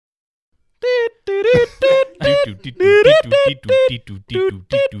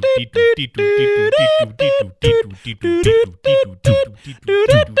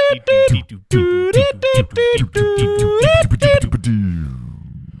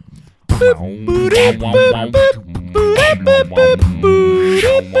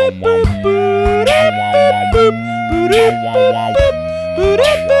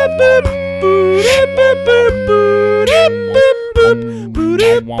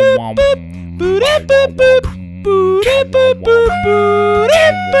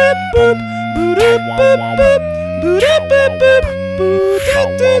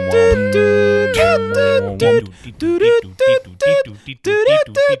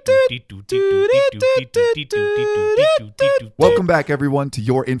Welcome back, everyone, to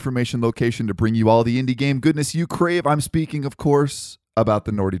your information location to bring you all the indie game goodness you crave. I'm speaking, of course, about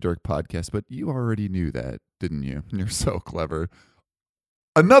the Naughty Dirk podcast, but you already knew that, didn't you? You're so clever.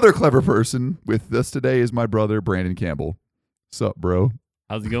 Another clever person with us today is my brother, Brandon Campbell. Sup, bro?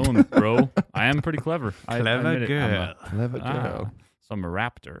 How's it going, bro? I am pretty clever. Clever girl. Clever girl. So I'm a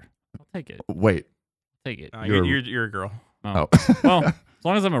raptor. I'll take it. Wait. Take it. You're a girl. Oh. Well, as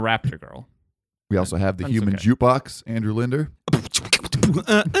long as I'm a raptor girl. We also have the That's human okay. jukebox, Andrew Linder.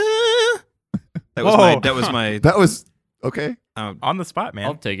 That was my. That was okay. On the spot, man.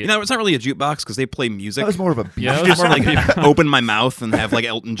 I'll take it. You know, it's not really a jukebox because they play music. That was more of a beat. Yeah, You just like open my mouth and have like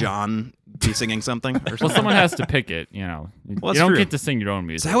Elton John be singing something. Or Well, something. someone has to pick it, you know. Well, You that's don't true. get to sing your own So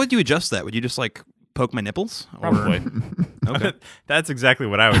music. how would you adjust that? Would you just like poke my nipples? Or- Probably. Okay. That's exactly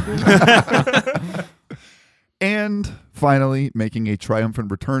what I would do. And finally, making a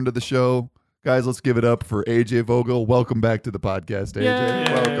triumphant return to the show. Guys, let's give it up for AJ Vogel. Welcome back to the podcast, AJ.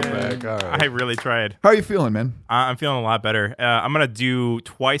 Yay. Welcome back. All right. I really tried. How are you feeling, man? I'm feeling a lot better. I'm going to do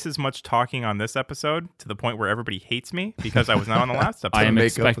twice as much talking on this episode to the point where everybody hates me because I was not on the last episode. I am Make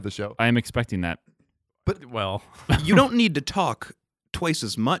up expect- for the show. I am expecting that. Well, You don't need to talk twice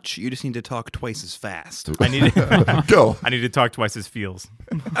as much. You just need to talk twice as fast. I need Go. I need to talk twice as feels.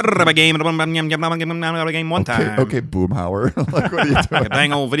 Game one time. Okay, Boomhauer. Like, what are you Like a doing?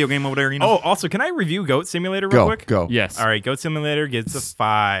 dang old video game over there. You know. Oh, also, can I review Goat Simulator real Go, quick? go. Yes. All right, Goat Simulator gets a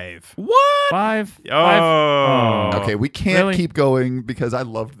 5. What? 5. Oh. Okay, we can't Really? keep going because I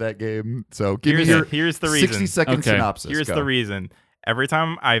loved that game. So give me Here's the your reason. 60-second Okay. synopsis. Here's Go. the reason. Every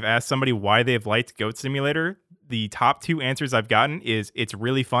time I've asked somebody why they've liked Goat Simulator, the top 2 answers I've gotten is it's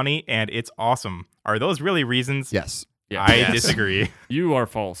really funny and it's awesome. Are those really reasons? Yes. Yeah. I Yes. disagree. You are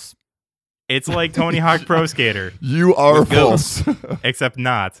false. It's like Tony Hawk Pro Skater, You are With goats. false. except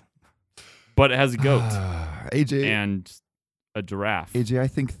not. But it has a goat AJ, and a giraffe. AJ, I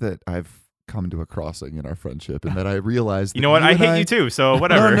think that I've come to a crossing in our friendship and that I realized You that know what? I and hate you too, so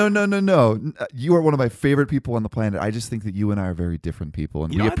whatever. No. You are one of my favorite people on the planet. I just think that you and I are very different people,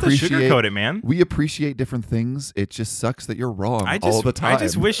 and You we don't have to appreciate sugarcoat it, man. we appreciate different things. It just sucks that you're wrong all the time. I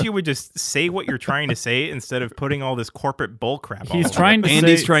just wish you would just say what you're trying to say instead of putting all this corporate bull crap. He's all over trying to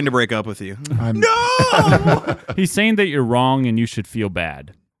Andy's say trying to break up with you. I'm, he's saying that you're wrong and you should feel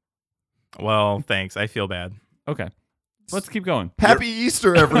bad. it. Well, thanks. I feel bad. Okay. Let's keep going. Happy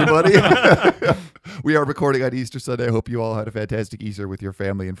Easter, everybody. We are recording on Easter Sunday. I hope you all had a fantastic Easter with your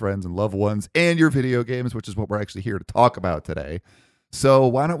family and friends and loved ones and your video games, which is what we're actually here to talk about today. So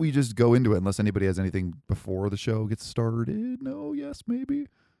why don't we just go into it unless anybody has anything before the show gets started? No, yes, maybe.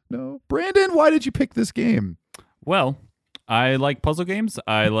 No. Brandon, why did you pick this game? Well, I like puzzle games.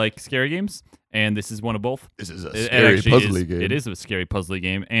 I like scary games. And this is one of both. This is a It scary actually puzzly game. It is a scary puzzly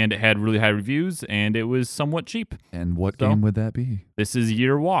game. And it had really high reviews. And it was somewhat cheap. And what So? game would that be? This is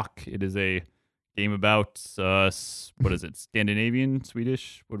Year Walk. It is a game about, what is it? Scandinavian?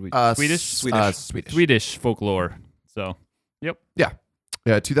 Swedish? What do we? Swedish? Swedish. Swedish folklore. So, yep.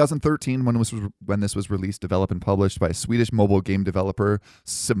 Yeah, 2013 when this was released, developed and published by Swedish mobile game developer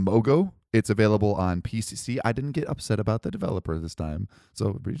Simogo. It's available on PC. I didn't get upset about the developer this time,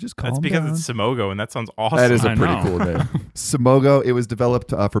 so we just calm That's because down. it's Simogo, and that sounds awesome. That is a I pretty know. cool name. Simogo. It was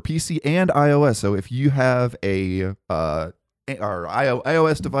developed for PC and iOS. So if you have a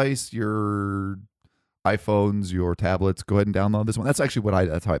iOS device, your iPhones, your tablets, go ahead and download this one. That's actually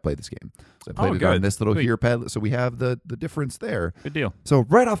that's how I played this game. So I played it on good. this little Sweet. here pad. So we have the difference there. Good deal. So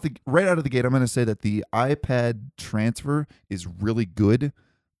right out of the gate, I'm going to say that the iPad transfer is really good,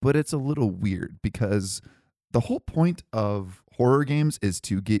 but it's a little weird because the whole point of horror games is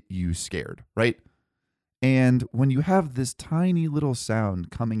to get you scared, right? And when you have this tiny little sound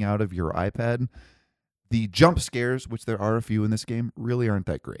coming out of your iPad, the jump scares, which there are a few in this game, really aren't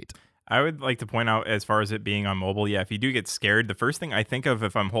that great. I would like to point out, as far as it being on mobile, yeah, if you do get scared, the first thing I think of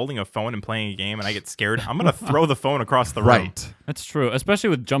if I'm holding a phone and playing a game and I get scared, I'm going to throw the phone across the room. Right. That's true, especially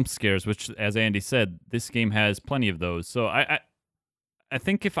with jump scares, which, as Andy said, this game has plenty of those. So I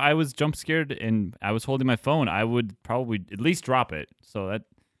think if I was jump scared and I was holding my phone, I would probably at least drop it. So that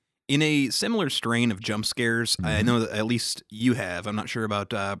In a similar strain of jump scares, I know that at least you have. I'm not sure about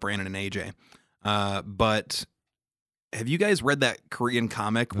Brandon and AJ. But have you guys read that Korean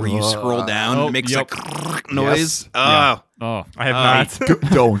comic where you scroll down and it makes yep. a noise? Yes. oh, I have not.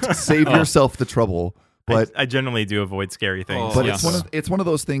 Don't save yourself the trouble. But I generally do avoid scary things. but yeah. it's one of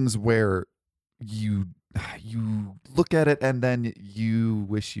those things where you look at it and then you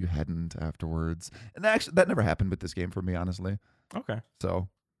wish you hadn't afterwards. And actually, that never happened with this game for me, honestly. Okay. So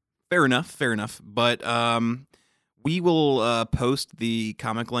Fair enough. But we will post the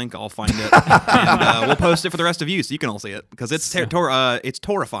comic link. I'll find it, and we'll post it for the rest of you, so you can all see it because it's it's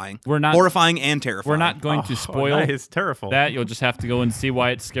horrifying. We're not horrifying and terrifying. We're not going to spoil Nice. Terrible. that. You'll just have to go and see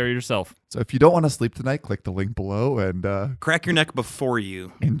why it's scary yourself. so if you don't want to sleep tonight, click the link below and Crack your neck before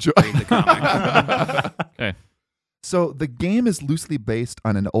you enjoy. read the comic. Okay. So the game is loosely based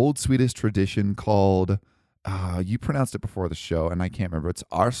on an old Swedish tradition called you pronounced it before the show and I can't remember. It's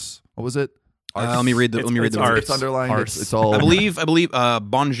Ars. What was it? Let me read the. Let me read it's the. Ars. It's underlined. Ars. It's all I believe.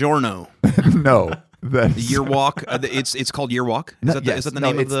 Buongiorno. no. That's The Year Walk. It's called Year Walk. No, Is yes. that the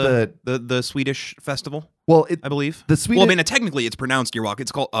No, name of it's the Swedish festival? well, I believe. the Swedish. Well, I mean, technically, it's pronounced Year Walk.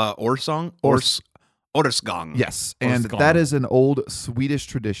 It's called Orsong. Orsgång. Yes, Or and it's that gone. is an old Swedish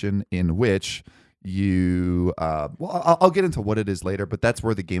tradition in which you. I'll get into what it is later, but that's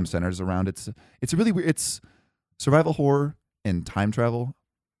where the game centers around. It's a really weird. It's survival horror and time travel,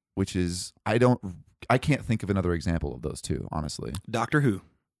 which is I can't think of another example of those two, honestly. Doctor Who.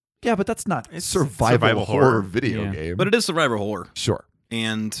 Yeah, but that's not It's survival horror horror. video Yeah. game. But it is survival horror sure.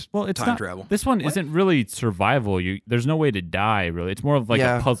 and Well, it's time not, travel. This one isn't really survival. There's no way to die, really. It's more of like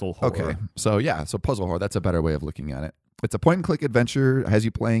Yeah. a puzzle horror. Okay, so puzzle horror. That's a better way of looking at it. It's a point-and-click adventure. Has you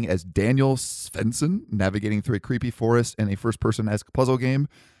playing as Daniel Svensson, navigating through a creepy forest in a first-person-esque puzzle game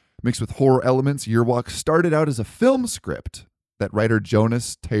mixed with horror elements. Year Walk started out as a film script that writer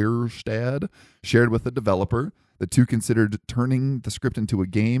Jonas Teirstad shared with the developer. The two considered turning the script into a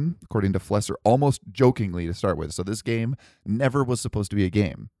game, according to Flesser, almost jokingly to start with. So this game never was supposed to be a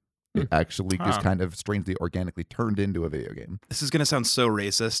game. It actually just Huh. kind of strangely, organically turned into a video game. This is going to sound so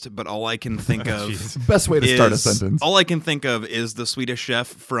racist, but all I can think of Jeez. Best way to start a is sentence. all I can think of is the Swedish chef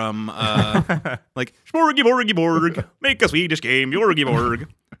from like Sporgy Borgy Borg, make a Swedish game, Borgy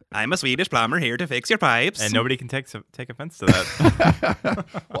Borg. I'm a Swedish plumber here to fix your pipes. And nobody can take offense to that.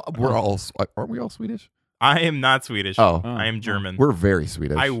 Well, we're all, aren't we all Swedish? I am not Swedish. Oh. I am German. We're very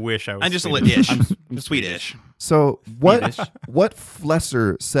Swedish. I wish I was. I'm just Swedish. a little ish. I'm Swedish. So what Swedish. what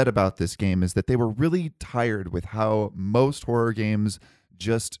Flesser said about this game is that they were really tired with how most horror games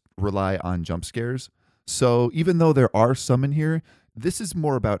just rely on jump scares. So even though there are some in here, this is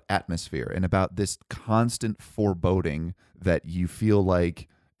more about atmosphere and about this constant foreboding that you feel like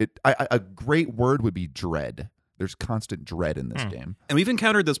it. A great word would be dread. There's constant dread in this game. And we've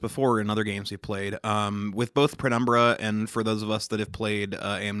encountered this before in other games we've played, with both Penumbra and for those of us that have played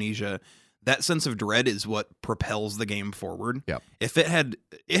Amnesia. That sense of dread is what propels the game forward. Yep. If it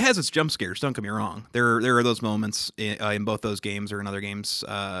has its jump scares. Don't get me wrong. There are those moments in both those games or in other games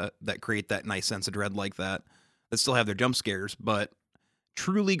that create that nice sense of dread like that still have their jump scares. But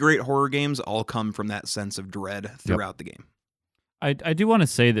truly great horror games all come from that sense of dread throughout the game. I do want to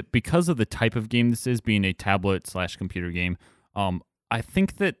say that because of the type of game this is, being a tablet/computer game, I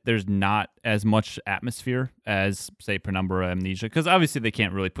think that there's not as much atmosphere as, say, Penumbra, Amnesia, because obviously they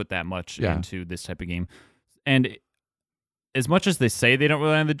can't really put that much into this type of game. And as much as they say they don't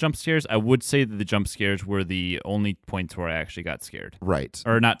rely on the jump scares, I would say that the jump scares were the only points where I actually got scared. Right.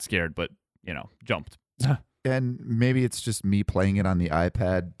 Or not scared, but, jumped. And maybe it's just me playing it on the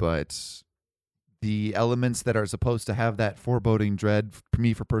iPad, but the elements that are supposed to have that foreboding dread, for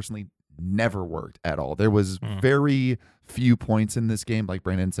me, personally, never worked at all. There was very few points in this game, like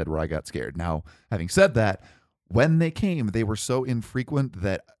Brandon said, where I got scared. Now, having said that, when they came, they were so infrequent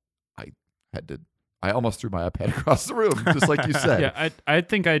that I almost threw my iPad across the room, just like you said. Yeah, I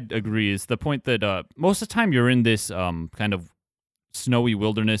think I'd agree. Is the point that most of the time you're in this kind of snowy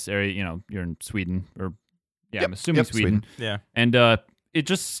wilderness area. You're in Sweden, or I'm assuming Sweden. Yeah. And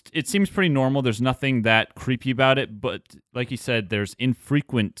it seems pretty normal. There's nothing that creepy about it, but like you said, there's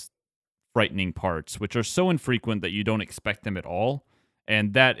infrequent frightening parts, which are so infrequent that you don't expect them at all,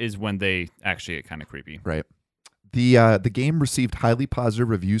 and that is when they actually get kind of creepy. Right. The game received highly positive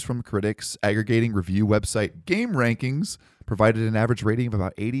reviews from critics. Aggregating review website Game Rankings provided an average rating of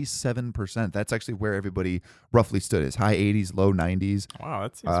about 87%. That's actually where everybody roughly stood, is high 80s, low 90s. Wow,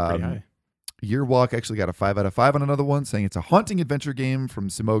 that seems pretty high. Yearwalk actually got a 5 out of 5 on another one, saying it's a haunting adventure game from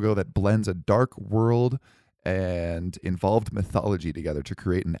Simogo that blends a dark world and involved mythology together to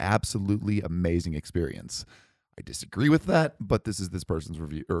create an absolutely amazing experience. I disagree with that, but this is this person's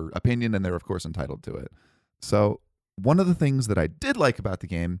review or opinion, and they're of course entitled to it. So one of the things that I did like about the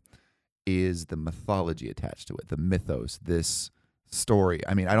game is the mythology attached to it, the mythos, this story.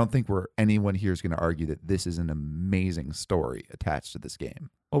 I mean, I don't think anyone here is going to argue that this is an amazing story attached to this game.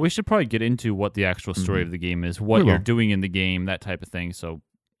 Well, we should probably get into what the actual story of the game is, what you're doing in the game, that type of thing. So,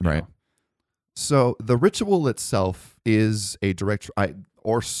 right. So the ritual itself is a direct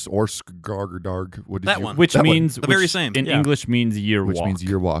or Skargardarg. What did That you? one. Which That means the very same. in English means year Which walk. means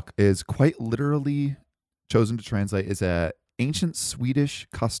year walk is quite literally chosen to translate is a ancient Swedish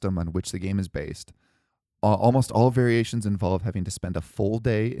custom on which the game is based. Almost all variations involve having to spend a full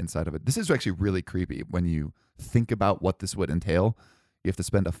day inside of it. This is actually really creepy when you think about what this would entail. You have to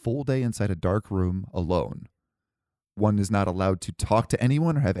spend a full day inside a dark room alone. One is not allowed to talk to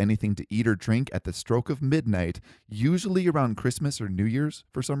anyone or have anything to eat or drink at the stroke of midnight, usually around Christmas or New Year's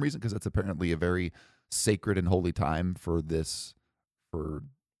for some reason, because that's apparently a very sacred and holy time for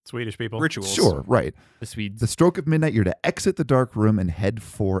Swedish people. Rituals. Sure, right. The Swedes. The stroke of midnight, you're to exit the dark room and head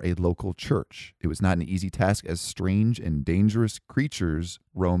for a local church. It was not an easy task as strange and dangerous creatures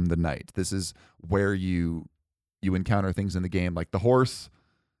roam the night. This is where you encounter things in the game like the horse.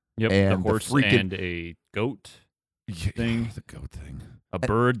 Yep, and the the horse freaking- and a goat, thing. The goat thing. a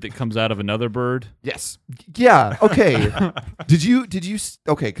bird that comes out of another bird. Yes. Yeah. Okay. Did you?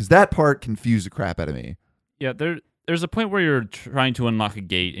 Okay, because that part confused the crap out of me. Yeah, there's a point where you're trying to unlock a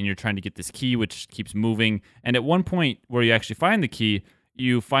gate and you're trying to get this key which keeps moving. And at one point where you actually find the key,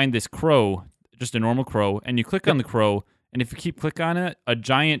 you find this crow, just a normal crow, and you click on the crow. And if you keep clicking on it, a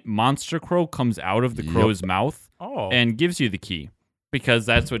giant monster crow comes out of the crow's mouth and gives you the key. Because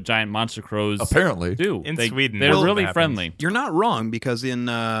that's what giant monster crows Apparently do. In Sweden, They're well, really happens. friendly. You're not wrong, because in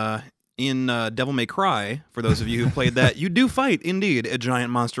Devil May Cry, for those of you who played that, you do fight, indeed, a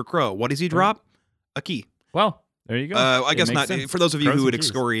giant monster crow. What does he drop? A key. Well, there you go. I It guess makes not. sense. For those of you Crows who would and keys.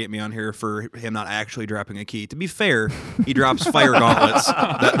 excoriate me on here for him not actually dropping a key, to be fair, he drops fire gauntlets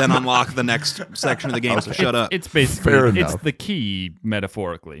that then unlock the next section of the game. So shut up. It's basically Fair it's enough. the key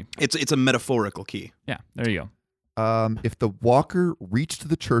metaphorically. It's a metaphorical key. Yeah, there you go. if the walker reached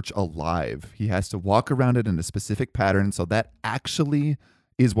the church alive, he has to walk around it in a specific pattern. So that actually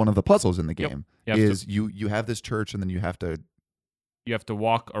is one of the puzzles in the Yep. game. You have to- You have this church, and then you have to. You have to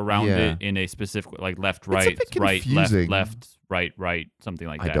walk around Yeah. it in a specific, like left, a right, bit right, confusing. left, right, something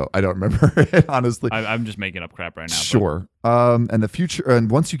like that. I don't remember it honestly. I'm just making up crap right now. but- Sure. And the future, and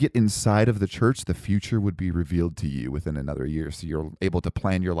once you get inside of the church, the future would be revealed to you within another year, so you're able to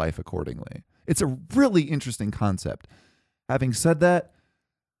plan your life accordingly. It's a really interesting concept. Having said that,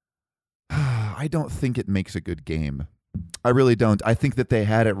 I don't think it makes a good game. I really don't. I think that they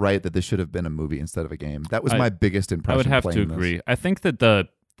had it right that this should have been a movie instead of a game. That was my biggest impression. I would have to playing this. agree. I think that the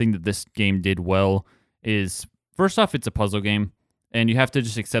thing that this game did well is, first off, it's a puzzle game, and you have to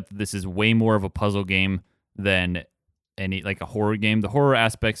just accept that this is way more of a puzzle game than any like a horror game. The horror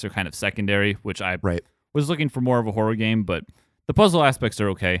aspects are kind of secondary, which I Right. was looking for more of a horror game, but the puzzle aspects are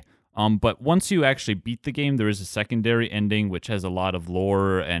okay. But once you actually beat the game, there is a secondary ending which has a lot of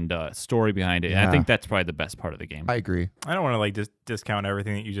lore and story behind it. And I Yeah. think that's probably the best part of the game. I agree. I don't want to like discount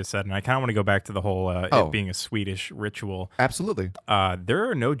everything that you just said, and I kind of want to go back to the whole it being a Swedish ritual. Absolutely. There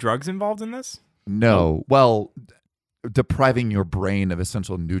are no drugs involved in this. No. Well, depriving your brain of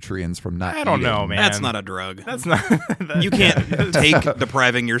essential nutrients from not I don't eating. know, man. That's not a drug. That's not. You can't take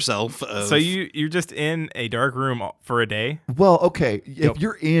depriving yourself of. So you're just in a dark room for a day. Well, okay. If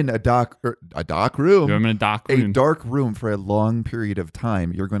you're in a dark room, You're in a dark a room. dark room for a long period of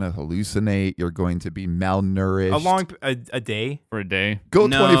time, you're going to hallucinate. You're going to be malnourished. A day. For a day. Go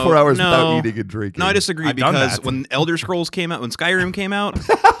No, 24 hours no. without eating and drinking. No, I disagree I've done because that. when Elder Scrolls came out, when Skyrim came out,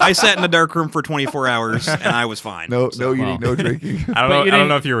 I sat in a dark room for 24 hours and I was fine. No Well. eating, no drinking. I don't But know. you I don't didn't-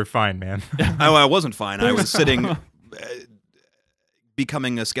 know if you were fine, man. I wasn't fine. I was sitting,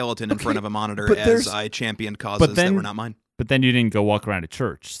 becoming a skeleton in front of a monitor but as there's- I championed causes that then- were not mine. But then you didn't go walk around a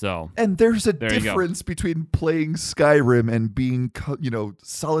church, so And there's a There you go. difference between playing Skyrim and being,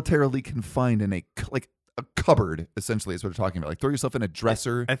 solitarily confined in a cupboard. Essentially, is what we're talking about. Like throw yourself in a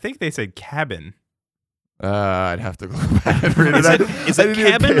dresser. I think they said cabin. I'd have to go back and read it. Is I it didn't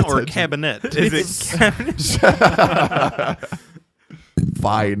even cabin pay or attention. cabinet? Is it cabin?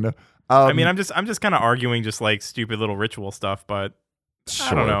 Fine. I mean, I'm just kind of arguing just like stupid little ritual stuff, but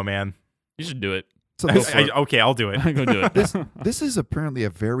I don't know, man. You should do it. So this, Okay, I'll do it. Go do it. this is apparently a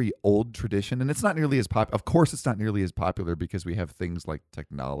very old tradition, and it's not nearly as popular. Of course, it's not nearly as popular because we have things like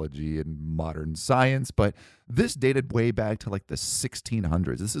technology and modern science, but this dated way back to like the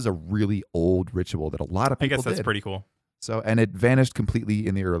 1600s. This is a really old ritual that a lot of I people guess that's did. pretty cool. So, and it vanished completely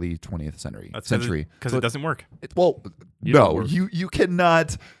in the early 20th century. Because So it doesn't work. well, You don't no, work. you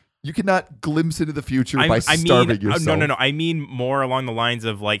cannot glimpse into the future by starving yourself. No. I mean more along the lines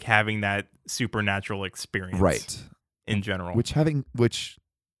of like having that supernatural experience, Right. In general. Which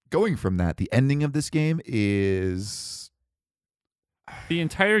going from that, the ending of this game is The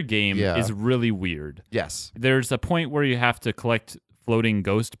entire game Yeah. is really weird. yes. There's a point where you have to collect floating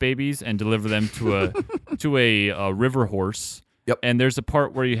ghost babies and deliver them to a to a river horse. Yep. And there's a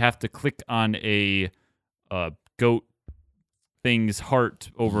part where you have to click on a goat thing's heart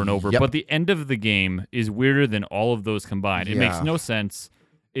over and over. Yep. But the end of the game is weirder than all of those combined. It makes Yeah. no sense.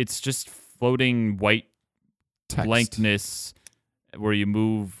 It's just floating white Text. blankness where you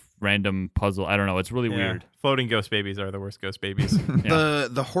move random puzzle. I don't know. It's really Yeah. weird. Floating ghost babies are the worst ghost babies.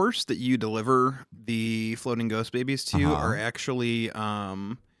 The horse that you deliver the floating ghost babies to Uh-huh. are actually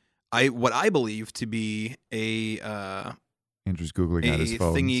what I believe to be a Andrew's googling at his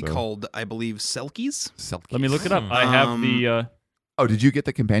phone. thingy so. called, I believe, Selkies. Selkies. Let me look it up. I have the. Oh, did you get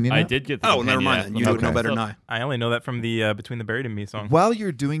the companion? I app? did get the. Oh, never companion mind. app. Then. Let You me would know Okay. better than I. I only know that from the Between the Buried and Me song. While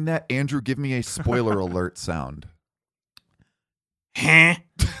you're doing that, Andrew, give me a spoiler alert sound. Huh?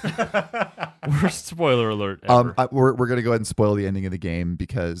 Worst spoiler alert ever. We're gonna go ahead and spoil the ending of the game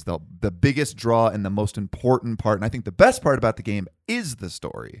because the biggest draw and the most important part, and I think the best part about the game is the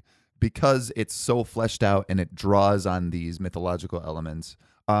story because it's so fleshed out and it draws on these mythological elements.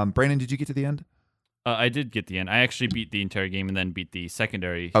 Brandon, did you get to the end? I did get the end. I actually beat the entire game and then beat the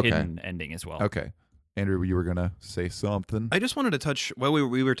secondary Okay. hidden ending as well. Okay, Andrew, you were gonna say something. I just wanted to touch. Well,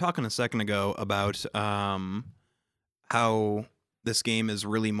 we were talking a second ago about how this game is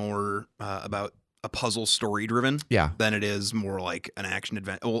really more about a puzzle story driven Yeah. than it is more like an action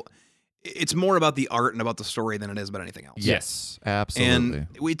adventure. Well, it's more about the art and about the story than it is about anything else. Yes, absolutely. And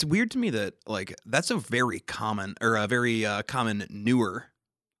it's weird to me that like that's a very common newer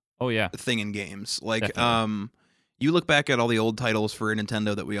Oh yeah. thing in games. Like Definitely. you look back at all the old titles for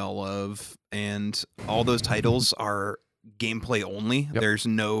Nintendo that we all love, and all those titles are gameplay only. Yep. There's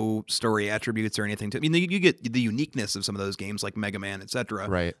no story attributes or anything to. I mean, you get the uniqueness of some of those games like Mega Man, etc.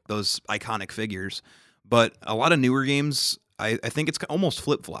 Right. Those iconic figures, but a lot of newer games, I think it's almost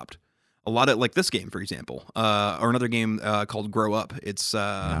flip flopped. A lot of like this game, for example, or another game called Grow Up. It's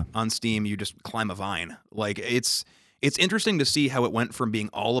on Steam. You just climb a vine. Like it's interesting to see how it went from being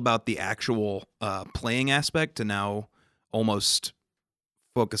all about the actual playing aspect to now almost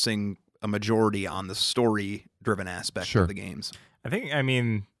focusing a majority on the story-driven aspect Sure. of the games. I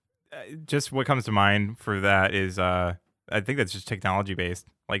mean, just what comes to mind for that is I think that's just technology based.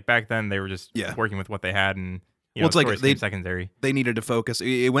 Like back then, they were just working with what they had, and Well, it's like stories came secondary. They needed to focus.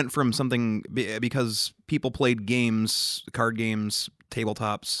 It went from something because people played games, card games,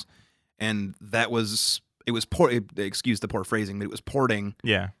 tabletops, and excuse the poor phrasing, but it was porting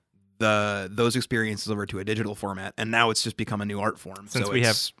Yeah. those experiences over to a digital format, and now it's just become a new art form. Since So we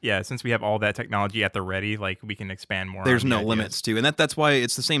it's- have all that technology at the ready, like we can expand more. there's on the no ideas. limits to, and that's why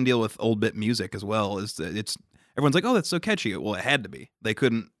it's the same deal with old bit music as well. Is that it's everyone's like, oh, that's so catchy. Well, it had to be. They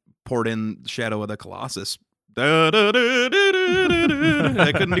couldn't port in Shadow of the Colossus. I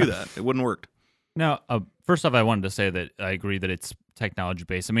couldn't do that. It wouldn't work. Now, first off, I wanted to say that I agree that it's technology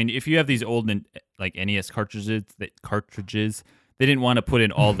based. I mean, if you have these old like NES cartridges, they didn't want to put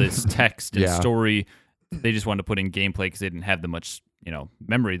in all this text and Yeah. story. They just wanted to put in gameplay because they didn't have the much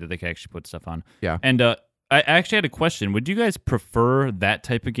memory that they could actually put stuff on. Yeah. And I actually had a question. Would you guys prefer that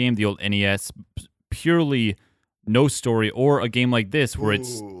type of game, the old NES, purely no story, or a game like this where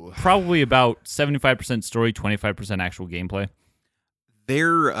it's probably about 75% story, 25% actual gameplay?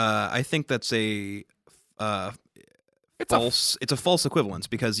 I think that's a false. It's a false equivalence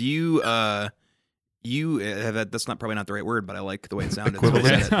because that's probably not the right word, but I like the way it sounded. So I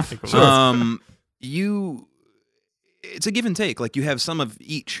said it. Sure. It's a give and take. Like you have some of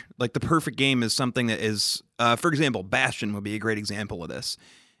each. Like the perfect game is something that is, for example, Bastion would be a great example of this.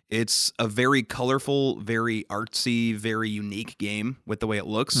 It's a very colorful, very artsy, very unique game with the way it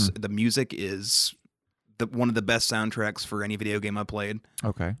looks. The music is one of the best soundtracks for any video game I've played.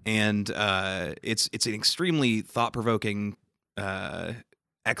 Okay. And it's an extremely thought-provoking,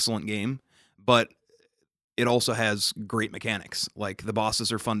 excellent game, but it also has great mechanics. Like the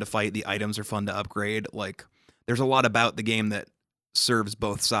bosses are fun to fight, the items are fun to upgrade. Like there's a lot about the game that serves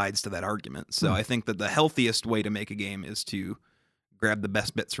both sides to that argument. So I think that the healthiest way to make a game is to grab the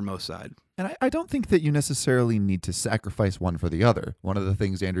best bits from both sides. And I don't think that you necessarily need to sacrifice one for the other. One of the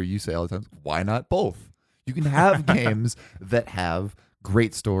things, Andrew, you say all the time, why not both? You can have games that have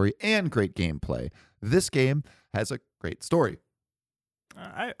great story and great gameplay. This game has a great story.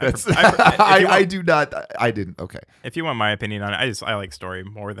 I do not. I didn't. Okay. If you want my opinion on it, I like story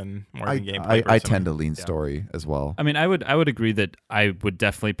more than gameplay. I tend to lean story as well. I mean, I would agree that I would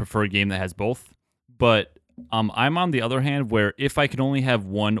definitely prefer a game that has both, but I'm on the other hand where if I could only have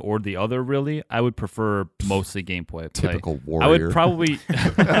one or the other, really, I would prefer mostly gameplay. Typical warrior. I would probably,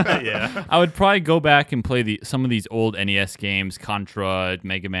 I would probably go back and play some of these old NES games, Contra,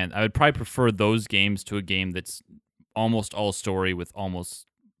 Mega Man. I would probably prefer those games to a game that's almost all story with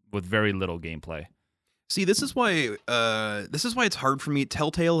very little gameplay. See, this is why it's hard for me.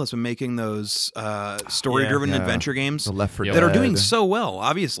 Telltale has been making those story-driven adventure games The Left 4 that Dead. are doing so well,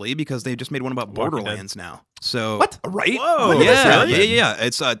 obviously, because they just made one about Walking Borderlands now. So What? right? Whoa, Yeah.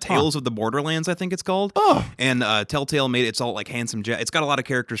 It's Tales of the Borderlands, I think it's called. Oh, And Telltale made it's all like Handsome Jack. It's got a lot of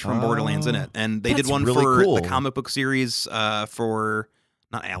characters from Borderlands in it, and they did That's one really for cool. the comic book series for.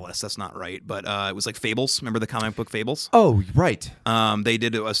 Not Alice, that's not right, but it was like Fables. Remember the comic book Fables? oh, right. They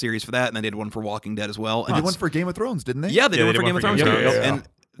did a series for that, and they did one for Walking Dead as well. They And did it's- one for Game of Thrones, didn't they? yeah, they Yeah, did one for Game of Thrones. Game of too. Thrones. And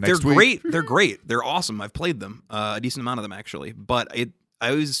Next they're week. great. They're great. They're awesome. I've played them, a decent amount of them actually. But I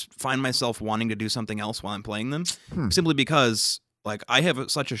always find myself wanting to do something else while I'm playing them, simply because like I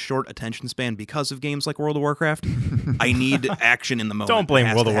have such a short attention span because of games like World of Warcraft. I need action in the moment. Don't blame It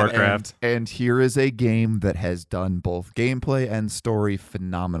has World to of happen. Warcraft. And here is a game that has done both gameplay and story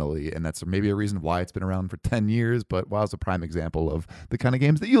phenomenally. And that's maybe a reason why it's been around for 10 years. But WoW's a prime example of the kind of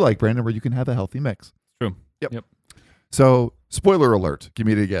games that you like, Brandon, where you can have a healthy mix. True. Yep. So, spoiler alert. Give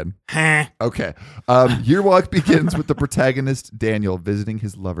me it again. Huh. Okay. Your walk begins with the protagonist, Daniel, visiting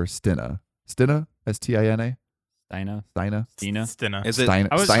his lover, Stina. Stina? S-T-I-N-A? Stina. Stina? Stina. Is it Steiner?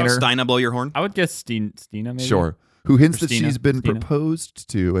 Steiner? Steiner blow your horn? I would guess Stina maybe. Sure. Who hints that Christina. she's been Stina. proposed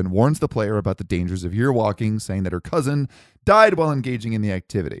to and warns the player about the dangers of year walking, saying that her cousin died while engaging in the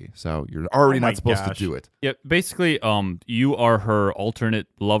activity. So you're already Oh my not supposed gosh. to do it. Yeah, basically, you are her alternate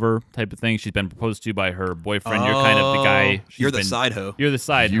lover type of thing. She's been proposed to by her boyfriend. You're kind of the guy. she's You're the been- side hoe. You're the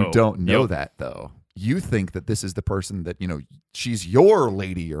side You hoe. don't know Yep. that, though. You think that this is the person that, she's your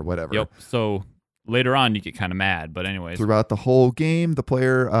lady or whatever. Yep. So later on, you get kind of mad. But anyways, Throughout the whole game, the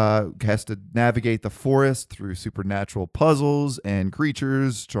player has to navigate the forest through supernatural puzzles and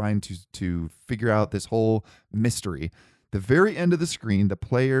creatures, trying to figure out this whole mystery. The very end of the screen, the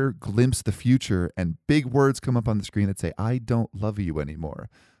player glimpses the future, and big words come up on the screen that say, "I don't love you anymore,"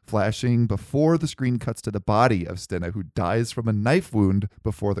 flashing before the screen cuts to the body of Stina, who dies from a knife wound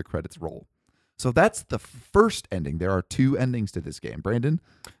before the credits roll. So that's the first ending. There are two endings to this game. Brandon,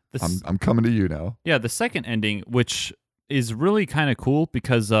 the I'm coming to you now. Yeah, the second ending, which is really kind of cool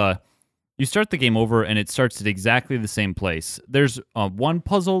because you start the game over and it starts at exactly the same place. There's one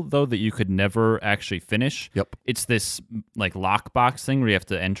puzzle, though, that you could never actually finish. Yep. It's this like lockbox thing where you have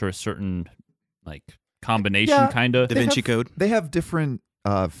to enter a certain like combination, Yeah. kind of. Da Vinci Code. They have different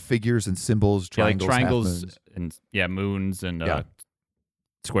figures and symbols, Yeah, like triangles, half triangles and moons and Yeah.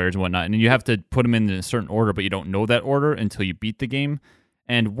 squares and whatnot. And you have to put them in a certain order, but you don't know that order until you beat the game.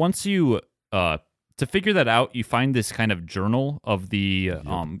 And once you to figure that out, you find this kind of journal of the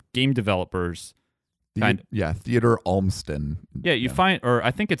game developers. Theodore Almston. Yeah, you find, or I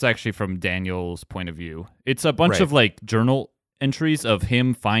think it's actually from Daniel's point of view. It's a bunch Right. of like journal entries of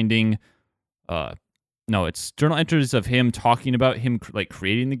him finding. No, it's journal entries of him talking about him like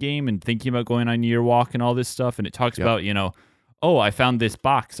creating the game and thinking about going on year walk and all this stuff. And it talks Yep. about, oh, I found this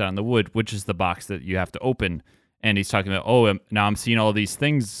box out in the wood, which is the box that you have to open. And he's talking about, now I'm seeing all these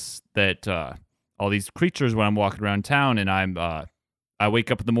things that all these creatures when I'm walking around town, and I wake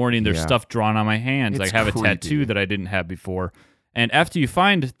up in the morning, there's Yeah. stuff drawn on my hands. It's I have a creepy. tattoo that I didn't have before. And after you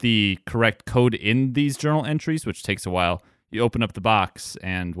find the correct code in these journal entries, which takes a while, you open up the box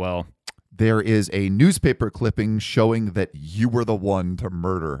and, well, There is a newspaper clipping showing that you were the one to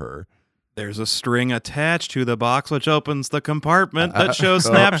murder her. There's a string attached to the box which opens the compartment that shows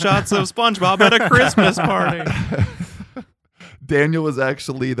snapshots of SpongeBob at a Christmas party. Daniel was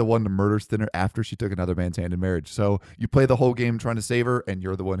actually the one to murder Stinner after she took another man's hand in marriage. So you play the whole game trying to save her, and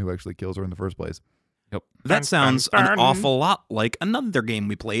you're the one who actually kills her in the first place. yep. That sounds Dun, dun, an dun. awful lot like another game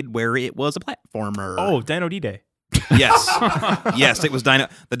we played where it was a platformer. Oh, Dino D-Day. yes. Yes, it was The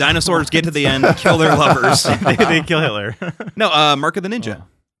dinosaurs get to the end, kill their lovers. they kill Hitler. No, Mark of the Ninja.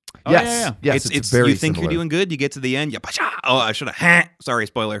 Oh, yes, yeah. yes, it's very you think similar. you're doing good, you get to the end, you oh, I should have. Sorry,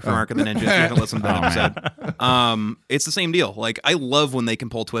 spoiler for Mark of the Ninja. If you haven't listened to that episode, it's the same deal. Like I love when they can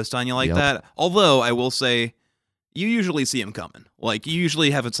pull twists on you like Yep. that. Although I will say, you usually see them coming. Like you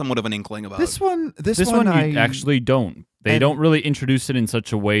usually have somewhat of an inkling about This one, you actually don't. They don't really introduce it in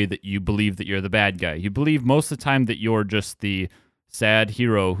such a way that you believe that you're the bad guy. You believe most of the time that you're just the sad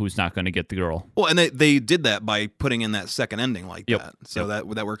hero who's not going to get the girl. Well, and they did that by putting in that second ending like Yep. that. So that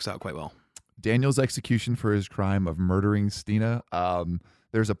works out quite well. Daniel's execution for his crime of murdering Stina.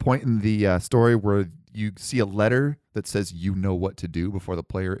 There's a point in the story where you see a letter that says you know what to do before the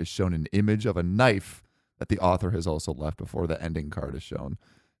player is shown an image of a knife that the author has also left before the ending card is shown.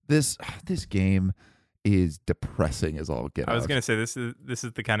 This game is depressing as all get I was out. gonna say this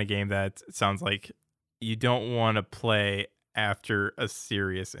is the kind of game that sounds like you don't want to play after a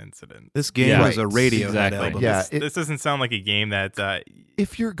serious incident. This game Yeah, was a Radiohead exactly. album. Yeah, This doesn't sound like a game that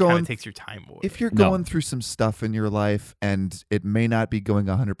if you're kind going of takes your time away. if you're No. going through some stuff in your life and it may not be going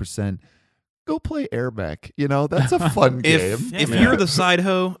 100%, go play Airback. You know, that's a fun game. If Yeah. you're the side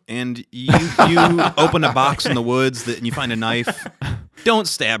hoe and you open a box in the woods and you find a knife, don't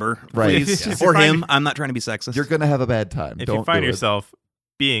stab her, Right. please. Yeah. Or If you him. find- I'm not trying to be sexist. You're gonna have a bad time. if Don't you find do it. yourself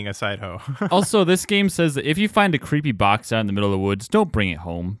being a side hoe. Also, this game says that if you find a creepy box out in the middle of the woods, don't bring it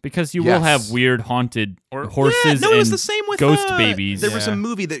home because you will Yes. have weird haunted Or- horses yeah, no, it was and the same with ghost babies. There was Yeah. a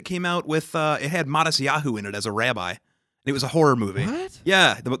movie that came out with it had Matisyahu in it as a rabbi. It was a horror movie. What?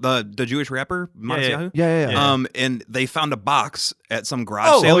 Yeah, the Jewish rapper Matisyahu. Yeah. And they found a box at some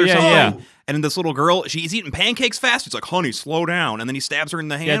garage sale or yeah, something. yeah. And this little girl, she's eating pancakes fast. She's like, "Honey, slow down!" And then he stabs her in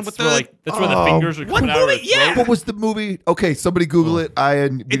the hand Yeah, with it's the. where, that's where the Oh. fingers are What coming out of her movie? Yeah. throat. What was the movie? Okay, somebody Google it.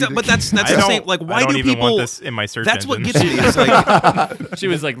 But that's I the don't, same. Like, why I don't do even people? want this in my search That's what engine. gets me. It's like, She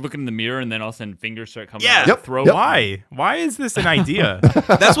was like looking in the mirror, and then all of a sudden fingers start coming Yeah. out of Yep, her throat. yep. Why? Why is this an idea?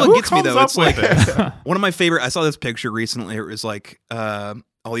 that's what Who gets me comes though. up It's with like this? one of my favorite. I saw this picture recently. It was like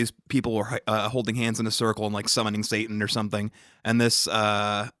all these people were holding hands in a circle and like summoning Satan or something. And this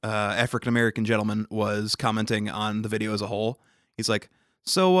African American gentleman was commenting on the video as a whole. He's like,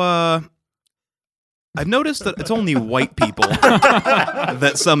 "So I've noticed that it's only white people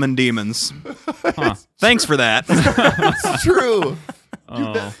that summon demons. Huh. Thanks for that." It's true.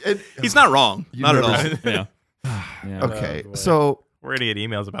 Oh, He's not wrong. You Not at never all. yeah. Yeah. Okay, boy. so We're gonna get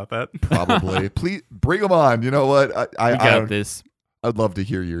emails about that. probably please bring them on. You know what? I We got this. I'd love to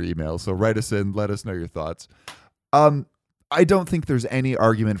hear your email. So write us in. Let us know your thoughts. I don't think there's any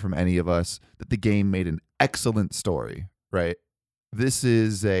argument from any of us that the game made an excellent story. Right? This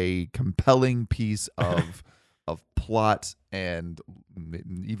is a compelling piece of plot and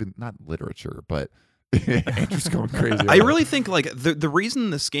even not literature, but Andrew's going crazy. I really think like the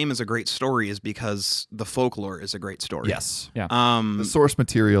reason this game is a great story is because the folklore is a great story. yes. The source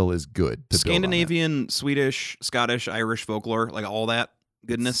material is good. To build on that. Scandinavian, Swedish, Scottish, Irish folklore, like all that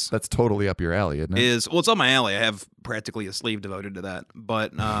goodness That's totally up your alley, isn't it? is it's on my alley. I have practically a sleeve devoted to that.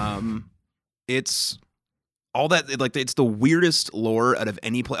 But it's all that like it's the weirdest lore out of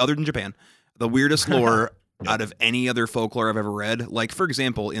any place other than Japan. The weirdest lore out of any other folklore I've ever read. Like for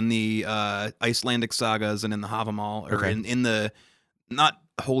example, in the Icelandic sagas and in the Havamal, or Okay. in the not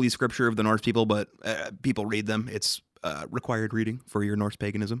holy scripture of the Norse people, but people read them. It's required reading for your Norse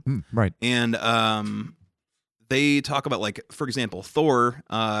paganism. Right. And they talk about, like, for example, Thor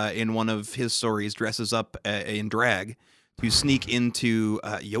in one of his stories dresses up in drag to sneak into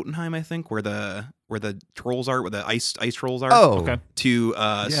Jotunheim, I think, where the trolls are, where the ice trolls are, Oh, Okay. to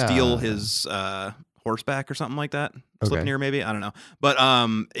steal Yeah. his horseback or something like that. Okay. Slipnir, maybe, I don't know. But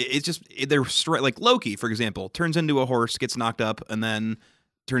it's just they're like Loki, for example, turns into a horse, gets knocked up, and then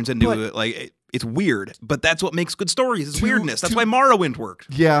turns into it's weird. But that's what makes good stories is weirdness. That's why Morrowind worked.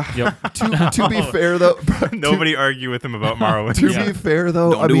 yeah. Yep. To be fair though, Nobody argue with him about Morrowind. To Yeah. be fair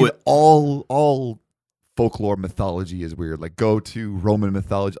though, Don't I do mean it. all folklore mythology is weird. Like go to Roman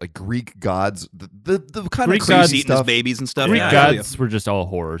mythology, like Greek gods, the kind Greek of gods crazy Eating his stuff. babies and stuff. Greek Yeah, I feel you. gods were just all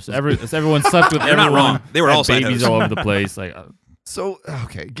horrors. Everyone slept with You're not everyone. wrong. They were had all side babies hoes. all over the place. Like, So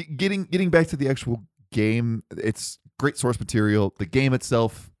okay, getting back to the actual game, it's great source material. The game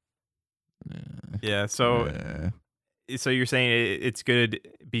itself, Yeah. So eh. so you're saying it's good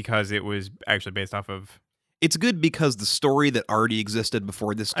because it was actually based off of. It's good because the story that already existed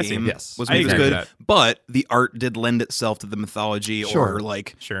before this I see. game Yes. was I made agree good, with that. but the art did lend itself to the mythology Sure. or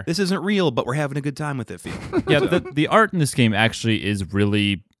like Sure. this isn't real, but we're having a good time with it. Feel. yeah, the art in this game actually is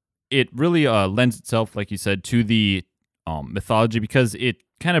really lends itself, like you said, to the mythology because it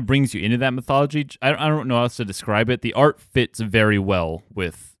kind of brings you into that mythology. I don't know how else to describe it. The art fits very well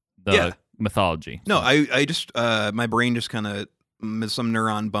with the Yeah. mythology. No, I just my brain just kind of some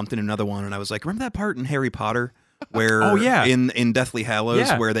neuron bumped in another one, and I was like, remember that part in Harry Potter where Oh, yeah. in Deathly Hallows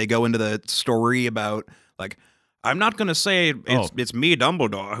Yeah. where they go into the story about like, I'm not going to say it's me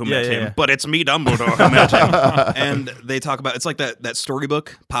Dumbledore who met him, but it's me Dumbledore who met him. And they talk about, it's like that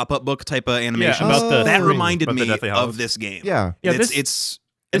storybook, pop-up book type of animation. about the that three. reminded About the me Deathly Hallows. of this game. Yeah. Yeah,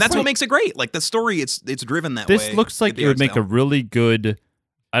 And that's what makes it great. Like the story, it's driven that way. This looks like the it would art make a style. really good.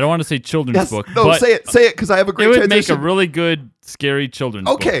 I don't want to say children's Yes. book, No, but say it, because I have a it great would make transition. a really good scary children's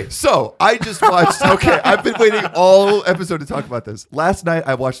book. Okay, so I just watched. Okay, I've been waiting all episode to talk about this. Last night,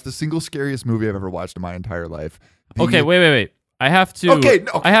 I watched the single scariest movie I've ever watched in my entire life. The- Okay, wait. I have to. Okay,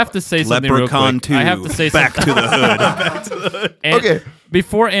 no. I have to say something Leprechaun real quick. 2, I have to say Back something. to the Hood. And Okay.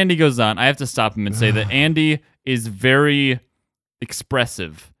 Before Andy goes on, I have to stop him and say that Andy is very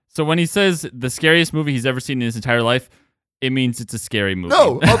expressive. So when he says the scariest movie he's ever seen in his entire life, it means it's a scary movie.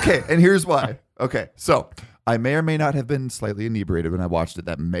 No, okay, and here's why. Okay, so I may or may not have been slightly inebriated when I watched it.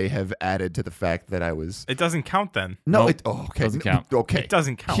 That may have added to the fact that I was. It doesn't count then. No, Nope. okay, Doesn't count. Okay, It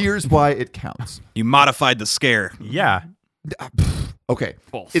doesn't count. Here's why it counts. You modified the scare. Yeah. Okay,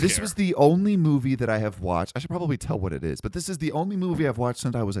 Full this scare. was the only movie that I have watched. I should probably tell what it is, but this is the only movie I've watched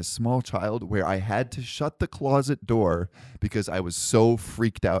since I was a small child where I had to shut the closet door because I was so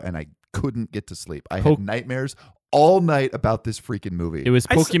freaked out and I couldn't get to sleep. I had nightmares all night about this freaking movie. It was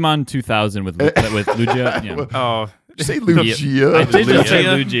Pokemon 2000 with Lugia. Yeah. Oh. Did you say Lugia? I did just say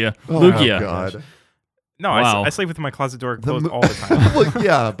Lugia? Lugia. Oh, Lugia. God. No, Wow. I sleep with my closet door The closed mo- all the time. Well,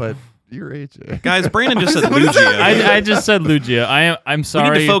 yeah, but you're AJ. Guys, Brandon just said Lugia. I just said Lugia. I'm we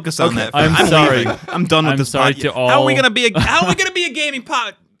sorry. need to focus on that. I'm sorry. leaving. I'm done with I'm this sorry pod. to all- How are we gonna be a gaming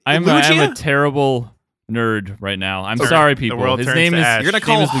pod? I'm Lugia? a terrible nerd right now. I'm sorry, people. world His turns name to is. ash. You're gonna his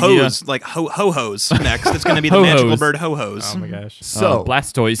name call is Lugia. hose like ho-hos next. It's gonna be the Ho-hos. magical bird ho-hos. Oh my gosh. So,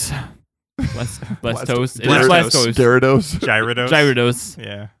 Blastoise. Blastoise. It is Blastoise. Blastoise. Gyarados. Gyarados. Gyarados.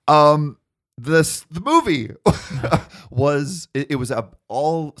 Yeah. The movie was it was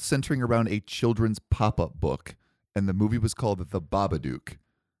all centering around a children's pop-up book, and the movie was called The Babadook.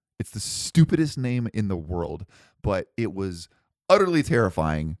 It's the stupidest name in the world, but it was utterly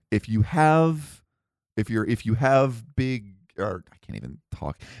terrifying. If you have big, or I can't even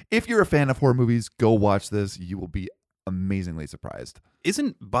talk. If you're a fan of horror movies, go watch this. You will be amazingly surprised.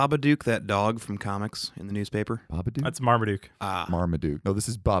 Isn't Babadook that dog from comics in the newspaper? Babadook, That's Marmaduke. Ah, Marmaduke. No, this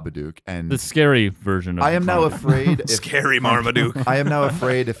is Babadook, and The scary version of I am the now comic. afraid. If, scary Marmaduke. I am now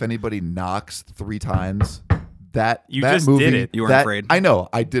afraid if anybody knocks 3 times, that You that just movie, did it. You weren't that- afraid. I know.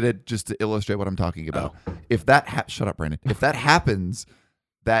 I did it just to illustrate what I'm talking about. If that shut up, Brandon. If that happens,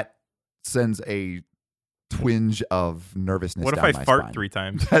 that sends a twinge of nervousness. What if down I my fart spine. 3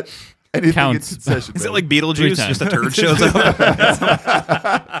 times? That, anything Counts. in succession, Is it baby. like 3 Beetlejuice? times. Just a turd shows up.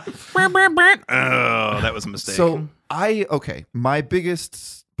 Oh, that was a mistake. So my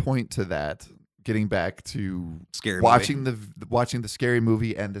biggest point to that, getting back to Scary watching the scary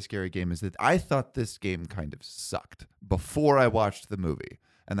movie and the scary game, is that I thought this game kind of sucked before I watched the movie,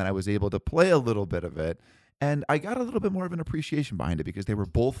 and then I was able to play a little bit of it, and I got a little bit more of an appreciation behind it because they were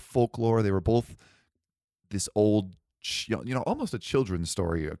both folklore. They were both this old, almost a children's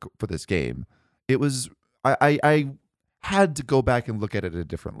story for this game. It was I had to go back and look at it in a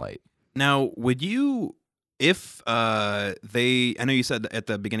different light. Now, would you, if I know you said at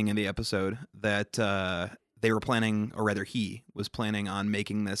the beginning of the episode that they were planning, or rather he was planning on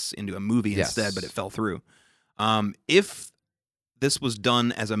making this into a movie Yes. instead, but it fell through. If this was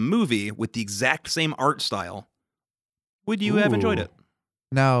done as a movie with the exact same art style, would you have enjoyed Ooh. it?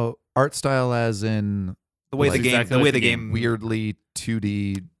 Now, art style as in The way Like the game, exactly the like way the the game. game, weirdly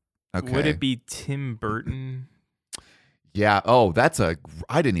 2D. Okay. Would it be Tim Burton? Yeah. Oh,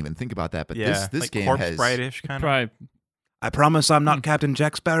 I didn't even think about that. But Yeah. this like game corpse has bride-ish kind Probably. I promise I'm not Captain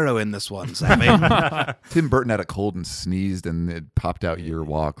Jack Sparrow in this one, Sammy. of. Tim Burton had a cold and sneezed and it popped out your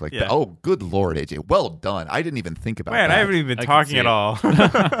walk. Like, Yeah. oh, good Lord, AJ. Well done. I didn't even think about Man, that. I haven't even been I can talking see at it. all.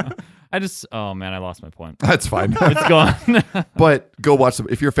 Oh man, I lost my point. That's fine. It's gone. But go watch them.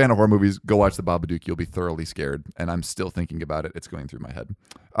 If you're a fan of horror movies, go watch The Babadook. You'll be thoroughly scared. And I'm still thinking about it. It's going through my head.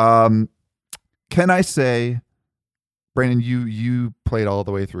 Can I say, Brandon, you played all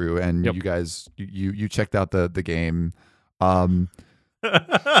the way through, and Yep. you guys you checked out the game.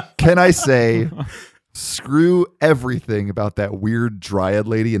 Can I say, screw everything about that weird dryad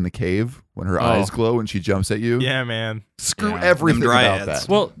lady in the cave when her eyes glow and she jumps at you? Yeah, man. Screw Yeah. everything Them about dryads. that.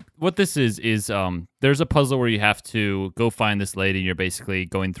 Well, what this is there's a puzzle where you have to go find this lady. You're basically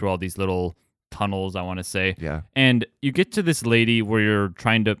going through all these little tunnels, I want to say. Yeah. And you get to this lady where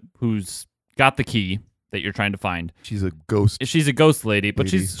who's got the key that you're trying to find. She's a ghost. She's a ghost lady, but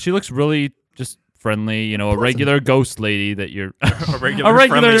Lady. she looks really just friendly, you know, a regular ghost lady that you're A regular, a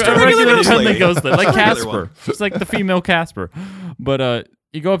regular friendly ghost lady. ghost lady, like A regular Casper. one. She's like the female Casper. But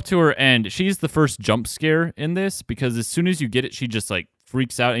you go up to her and she's the first jump scare in this because as soon as you get it, she just like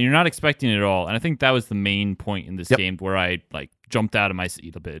freaks out and you're not expecting it at all. And I think that was the main point in this game where I like jumped out of my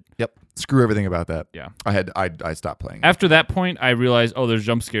seat a bit. Yep. Screw everything about that. Yeah. I stopped playing. After that point, I realized, oh, there's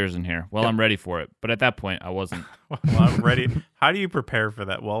jump scares in here. Well, I'm ready for it. But at that point, I wasn't. Well, I'm ready. How do you prepare for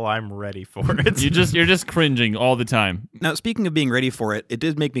that? Well, I'm ready for it. You're just cringing all the time. Now, speaking of being ready for it, it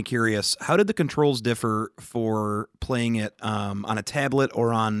did make me curious. How did the controls differ for playing it on a tablet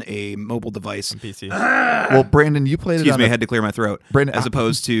or on a mobile device? on PC. Well, Brandon, you played Excuse it on me, I a- had to clear my throat. Brandon, As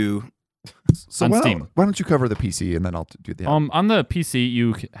opposed to so on why Steam. Why don't you cover the PC and then I'll do the On the PC,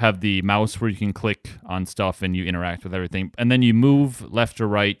 you have the mouse where you can click on stuff and you interact with everything. And then you move left or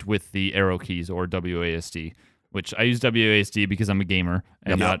right with the arrow keys or WASD, which I use WASD because I'm a gamer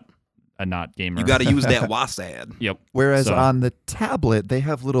and Yep. not a not gamer. you got to use that WASD. Yep. Whereas So- on the tablet, they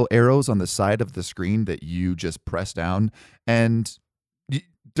have little arrows on the side of the screen that you just press down. And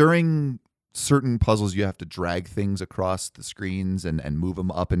during certain puzzles, you have to drag things across the screens and move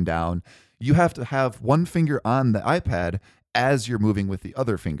them up and down. You have to have one finger on the iPad as you're moving with the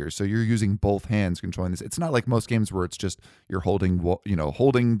other finger. So you're using both hands controlling this. It's not like most games where it's just you're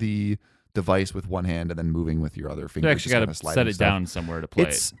holding the device with one hand and then moving with your other finger. You actually got to set it down somewhere to play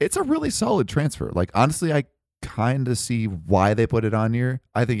it. It's a really solid transfer. Like, honestly, I kind of see why they put it on here.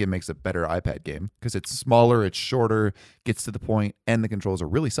 I think it makes a better iPad game because it's smaller, it's shorter, gets to the point, and the controls are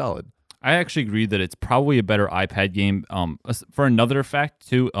really solid. I actually agree that it's probably a better iPad game. For another fact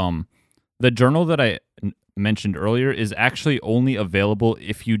too, the journal that I mentioned earlier is actually only available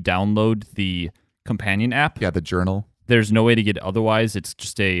if you download the companion app. Yeah, the journal. There's no way to get it otherwise. It's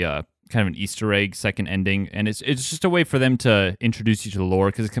just a kind of an Easter egg second ending, and it's just a way for them to introduce you to the lore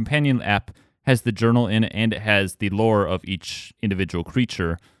because the companion app has the journal in it and it has the lore of each individual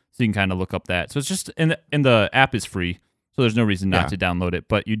creature, so you can kind of look up that. So it's just in the app is free. So there's no reason not to download it,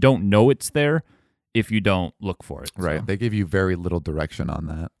 but you don't know it's there if you don't look for it. Right. So. They give you very little direction on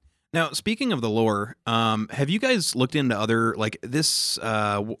that. Now, speaking of the lore, have you guys looked into other, like this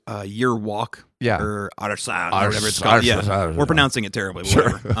Year Walk? Yeah. Or Arsan, or whatever it's called. Yeah, we're pronouncing it terribly.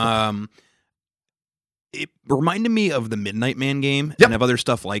 Whatever. It reminded me of the Midnight Man game and of other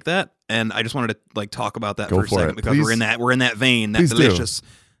stuff like that. And I just wanted to like talk about that for a second because Please. we're in that vein, that Please do. delicious,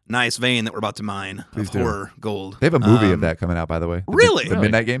 nice vein that we're about to mine Please of do. horror gold. They have a movie of that coming out, by the way. Really? The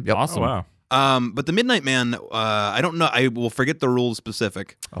Midnight Game? Yep. Awesome. Oh, wow. But the Midnight Man, I don't know. I will forget the rules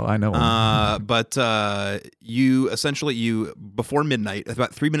specific. Oh, I know. But you essentially before midnight,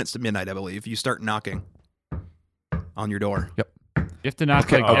 about 3 minutes to midnight, I believe, you start knocking on your door. Yep. You have to knock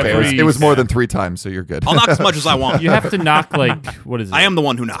Okay, like okay. every. It was more than 3 times, so you're good. I'll knock as much as I want. You have to knock like what is it? I am the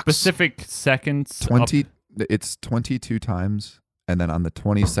one who knocks. specific seconds. 20. It's 22 times, and then on the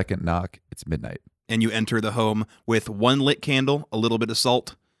 22nd knock, it's midnight. And you enter the home with one lit candle, a little bit of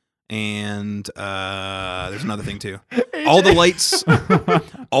salt, and there's another thing too. All the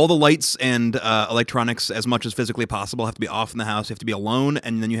lights and electronics, as much as physically possible, have to be off in the house. You have to be alone,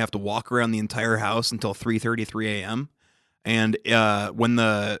 and then you have to walk around the entire house until 3:33 a.m. And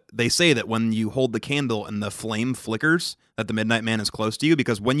they say that when you hold the candle and the flame flickers, that the Midnight Man is close to you,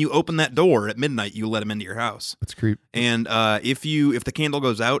 because when you open that door at midnight, you let him into your house. That's creep. And if the candle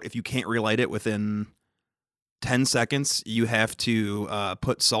goes out, if you can't relight it within 10 seconds, you have to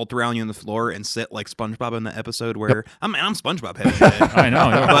put salt around you on the floor and sit like SpongeBob in the episode where I'm SpongeBob heavy today. I know.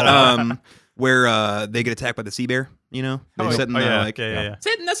 But where they get attacked by the sea bear, you know, they're sitting there like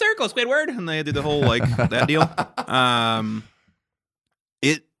sit in the circle, Squidward, and they do the whole like that deal.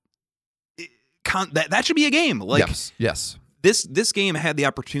 That should be a game. Like yes. This game had the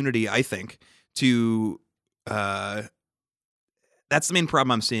opportunity, I think, to. That's the main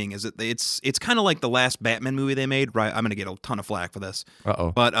problem I'm seeing, is that it's kind of like the last Batman movie they made. Right, I'm gonna get a ton of flack for this.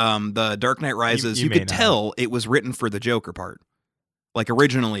 Uh-oh. But the Dark Knight Rises, You you may could not. tell it was written for the Joker part. Like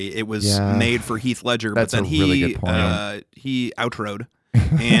originally, it was Yeah. made for Heath Ledger, That's but then a really good point. he outroed,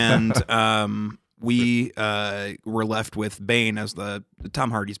 and we were left with Bane as the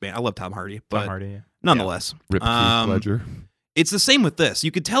Tom Hardy's Bane. I love Tom Hardy, but Tom Hardy. Yeah. nonetheless, Rip Keith Ledger. it's the same with this.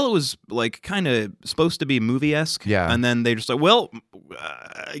 You could tell it was like kind of supposed to be movie-esque. Yeah. And then they just like, well,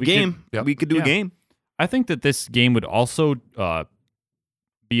 game. yep. We could do Yeah. a game. I think that this game would also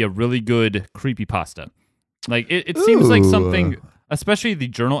be a really good creepypasta. Like it seems like something, especially the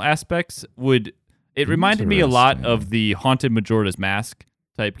journal aspects, would. It reminded me a lot Interesting. of the Haunted Majora's Mask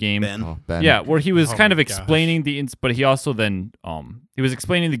type game. Ben. Oh, Ben. Yeah, where he was Oh kind of my gosh. explaining but he also then he was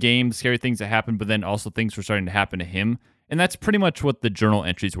explaining the game, the scary things that happened, but then also things were starting to happen to him, And that's pretty much what the journal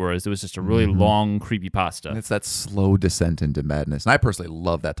entries were. Is it was just a really long creepypasta. And it's that slow descent into madness. And I personally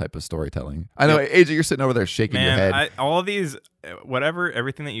love that type of storytelling. I know, AJ, you're sitting over there shaking your head. All of these,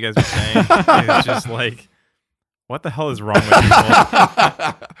 everything that you guys are saying is just like, what the hell is wrong with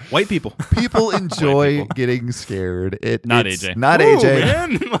people? White people. People enjoy getting scared. Not it's AJ. Not Ooh, AJ.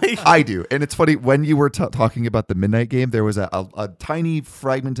 man. Like, I do. And it's funny, when you were talking about the Midnight Game, there was a tiny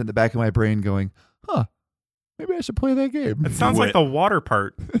fragment in the back of my brain going, maybe I should play that game. it sounds like the water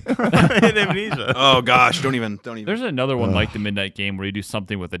part in Amnesia. Oh gosh, don't even. There's another one like the Midnight Game where you do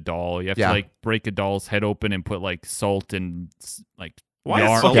something with a doll. You have to like break a doll's head open and put like salt and like Why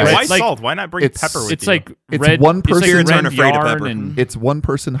yarn. salt? Okay, Why it's salt? Why not bring pepper with It's you? like It's red. one it's like person- red aren't afraid of yarn pepper. and It's one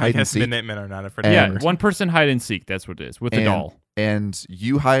person I hide and guess seek. Midnight Men are not afraid And- of yeah, pepper. one person hide and seek. That's what it is with the doll. And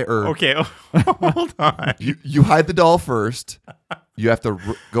you hide, or Okay, hold on. you hide the doll first. You have to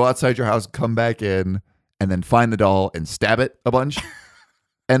go outside your house, come back in, and then find the doll and stab it a bunch.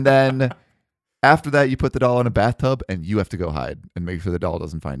 And then after that, you put the doll in a bathtub, and you have to go hide and make sure the doll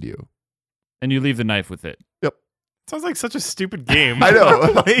doesn't find you. And you leave the knife with it. Sounds like such a stupid game. I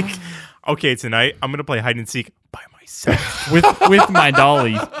know. Like, okay, tonight I'm gonna play hide and seek by myself. with my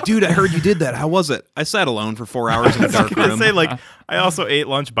dolly. Dude, I heard you did that. How was it? I sat alone for 4 hours in a I dark was gonna room. say, like, I also ate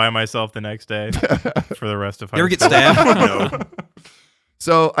lunch by myself the next day for the rest of high You ever get school. stabbed? No.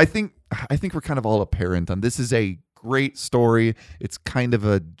 So I think we're kind of all apparent on this is a great story. It's kind of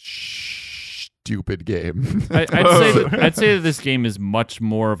a stupid game. I'd say that this game is much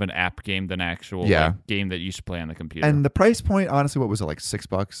more of an app game than actual game that you should play on the computer. And the price point, honestly, what was it, like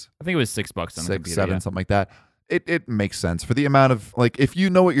 $6? I think it was $6 on the Six, computer. seven, yeah. something like that. It makes sense for the amount of, like, if you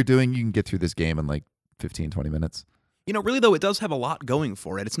know what you're doing, you can get through this game in like 15, 20 minutes. You know, really though, it does have a lot going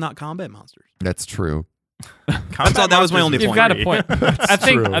for it. It's not combat monsters. That's true. That was my only You've point. got a point. I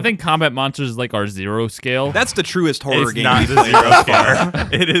think true. Combat Monsters is like our 0 scale. That's the truest horror It's game not we've the played zero thus far. scale.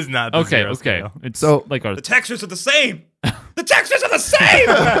 It is not the okay. zero scale. It's So- like our The textures are the same. The textures are the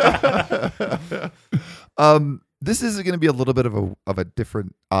same. This is going to be a little bit of a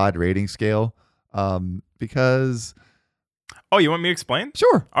different odd rating scale, because Oh, you want me to explain?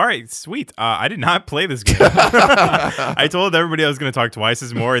 sure. All right, sweet. I did not play this game. I told everybody I was going to talk twice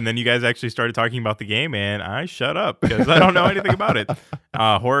as more, and then you guys actually started talking about the game, and I shut up because I don't know anything about it.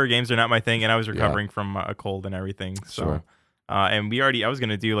 Horror games are not my thing, and I was recovering from a cold and everything. So, Sure. and I was going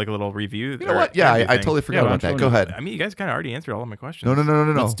to do like a little review. You know what? Yeah, I totally forgot Yeah, about that. why Go don't ahead. I mean, you guys kind of already answered all of my questions.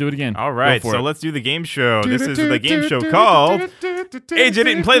 No. Let's do it again. All right, Go for so it. let's do the game show. This is the game show called AJ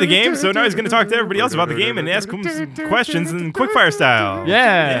didn't play the game, so now he's going to talk to everybody else about the game and ask them some questions in quickfire style.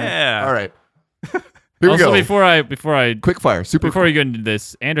 Yeah. All right. Here we Also, go. before I Quick fire. Super before we go into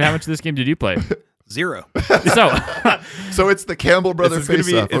this, Andrew, how much of this game did you play? 0. So, So it's the Campbell brother It's going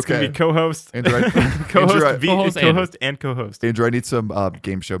face to off. be it's going to Okay. be co-host, Andrew, Andrew, co-host, Co-host co-host, and co-host. Andrew, I need some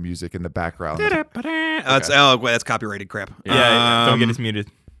game show music in the background. That's copyrighted crap. Yeah, don't get us muted.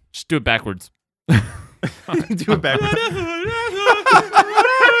 just do it backwards. Do it backwards.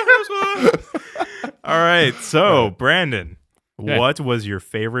 All right, so Brandon, Okay. what was your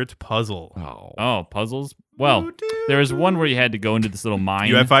favorite puzzle? Oh, puzzles. Well, there was one where you had to go into this little mine.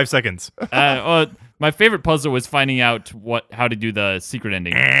 You have 5 seconds. My favorite puzzle was finding out how to do the secret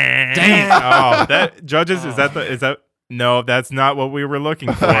ending. Dang it! Oh, that judges is that? No, that's not what we were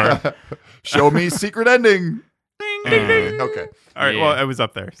looking for. Show me secret ending. Okay. All right, Yeah. well, it was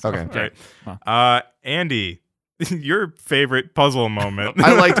up there. So, Okay. all right. Andy, your favorite puzzle moment.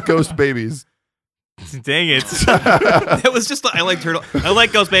 I liked Ghost Babies. Dang it! It was just I like turtle. I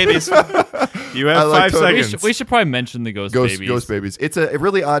like ghost babies. You I have like 5 totally- seconds. We should probably mention the Ghost Babies. Ghost Babies. It's a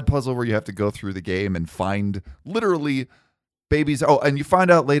really odd puzzle where you have to go through the game and find literally babies. Oh, and you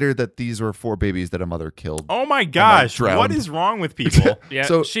find out later that these were 4 babies that a mother killed. Oh my gosh! drowned. What is wrong with people? Yeah,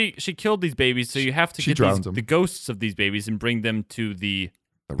 So- she killed these babies, so you have to She get drowns them. the ghosts of these babies and bring them to the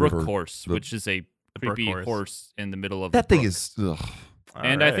The Brook river. Horse, the- which is a Brook creepy Horse. horse in the middle of That the thing brook. is. Ugh. All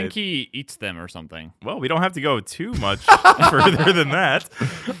And I right. think he eats them or something. Well, we don't have to go too much further than that.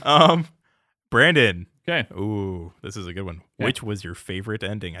 Brandon. Okay. Ooh, this is a good one. Okay. Which was your favorite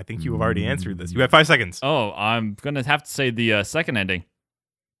ending? I think you have already answered this. You have 5 seconds. Oh, I'm gonna have to say the second ending.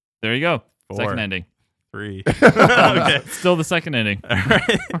 There you go. 4, Second ending. 3. Okay. Still the second ending. All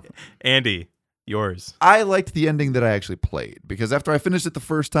right. Andy, yours. I liked the ending that I actually played because after I finished it the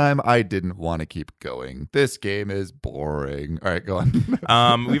first time, I didn't want to keep going. This game is boring. All right, go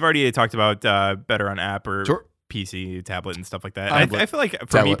on. We've already talked about better on app or Sure. PC, tablet, and stuff like that. Tablet. I feel like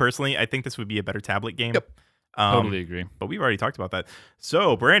for me Tablet. personally, I think this would be a better tablet game. Yep. Totally agree. But we've already talked about that.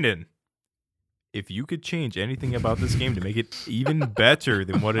 So, Brandon, if you could change anything about this game to make it even better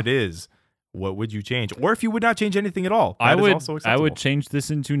than what it is, what would you change? Or if you would not change anything at all, I that is would also I acceptable. would change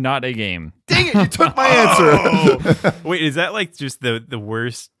this into not a game. Dang it, you took my answer. Oh. Wait, is that like just the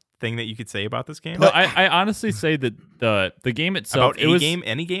worst thing that you could say about this game? No, I honestly say that the game itself, About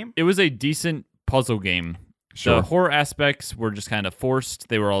any game? it was a decent puzzle game. Sure. The horror aspects were just kind of forced.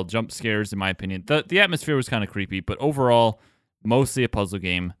 They were all jump scares, in my opinion. The atmosphere was kind of creepy, but overall, mostly a puzzle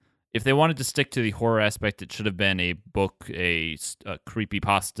game. If they wanted to stick to the horror aspect, it should have been a book, a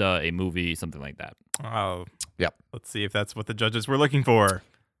creepypasta, a movie, something like that. Oh, Yep. Let's see if that's what the judges were looking for.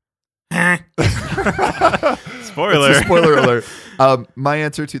 Spoiler. Spoiler. Spoiler alert. My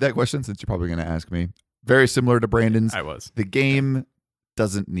answer to that question, since you're probably going to ask me, very similar to Brandon's. I was. The game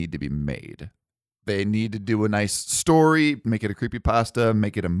doesn't need to be made. They need to do a nice story, make it a creepypasta,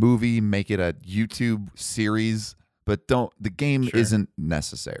 make it a movie, make it a YouTube series, but the game Sure. isn't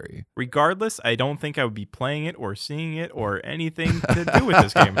necessary. Regardless, I don't think I would be playing it or seeing it or anything to do with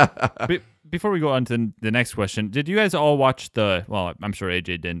this game. Before we go on to the next question, did you guys all watch I'm sure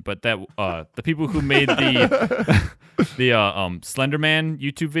AJ didn't, but that the people who made the Slenderman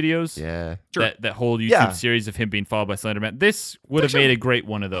YouTube videos, Yeah. Sure. that whole YouTube Yeah. series of him being followed by Slenderman, this would have made a great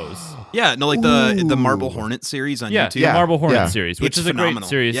one of those. Yeah, no, like the Ooh. Marble Hornet series on Yeah, YouTube. the Marble Hornet Yeah. series, which It's is a great phenomenal.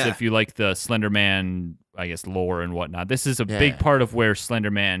 series Yeah. if you like the Slenderman, I guess, lore and whatnot. This is a Yeah. big part of where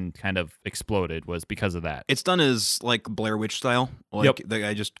Slenderman kind of exploded was because of that. It's done as like Blair Witch style. Like Yep. the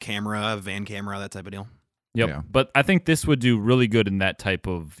guy just van camera, that type of deal. Yep. Yeah. But I think this would do really good in that type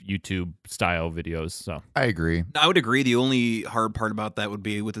of YouTube style videos. So I agree. I would agree. The only hard part about that would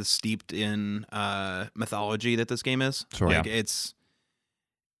be with the steeped in mythology that this game is. Sure. Like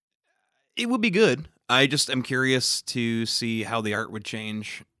it would be good. I just am curious to see how the art would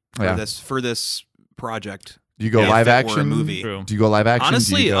change for Yeah. this project. Do you go if live it were action? a movie. true. Do you go live action? Do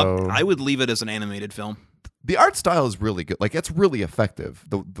Honestly, you go... I would leave it as an animated film. the art style is really good. Like, it's really effective.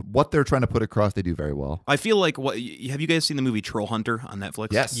 The what they're trying to put across, they do very well. I feel like have you guys seen the movie Troll Hunter on Netflix?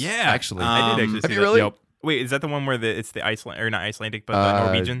 Yes. Yeah, Actually. I did actually Have see you that. really? Yep. Wait, is that the one where it's the Iceland or not Icelandic, but the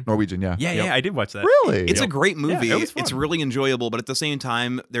Norwegian? Norwegian, yeah. Yeah, Yep. yeah, I did watch that. Really? It's a great movie. Yeah, it was It's fun. really enjoyable, but at the same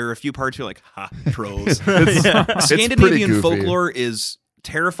time, there are a few parts you're like, ha, trolls. It's, Yeah. it's Scandinavian pretty goofy. folklore is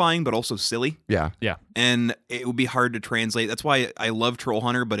terrifying, but also silly, Yeah. and it would be hard to translate. That's why I love Troll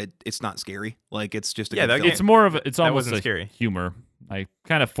Hunter, but it's not scary. Like it's just a Yeah, good that film. game- It's more of it's That almost wasn't like scary. humor. I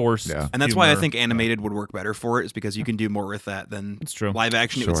kind of forced. Yeah. and that's why I humor. think animated would work better for it, is because you can do more with that than It's true. live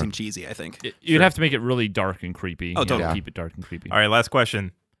action. It would Sure. seem cheesy, I think. You'd have to make it really dark and creepy. Oh, You know, totally. Keep it dark and creepy. All right, last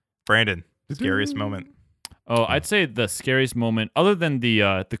question. Brandon, scariest moment. Oh, I'd say the scariest moment, other than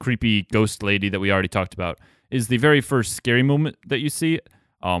the creepy ghost lady that we already talked about, is the very first scary moment that you see,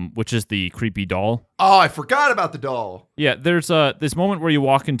 which is the creepy doll. Oh, I forgot about the doll. Yeah, there's this moment where you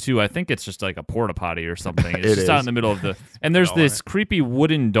walk into, I think it's just like a porta potty or something. It's It just out is. in the middle of and there's Doll on this it. creepy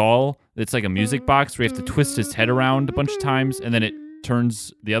wooden doll that's like a music box where you have to twist his head around a bunch of times, and then it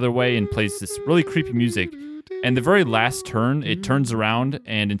turns the other way and plays this really creepy music. And the very last turn, it turns around,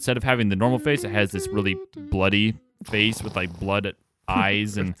 and instead of having the normal face, it has this really bloody face with like blood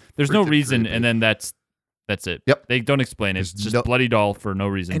eyes, and there's no Freaking reason. creepy. And then that's it. Yep. They don't explain it. There's It's just no- bloody doll for no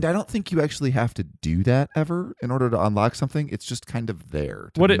reason. And I don't think you actually have to do that ever in order to unlock something. It's just kind of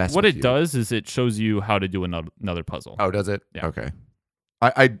there. To What mess it with you. does is it shows you how to do another puzzle. Oh, does it? Yeah. Okay.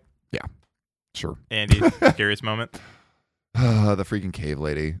 Yeah. Sure. Andy, scariest moment. The freaking cave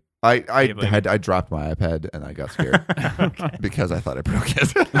lady. I Cave lady. I dropped my iPad and I got scared because I thought I broke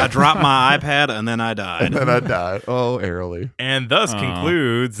it. I dropped my iPad and then I died. and then I died. Oh, airily. And thus Aw.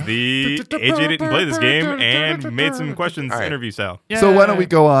 concludes the AJ didn't play this game and made some questions All right. interview style. So why don't we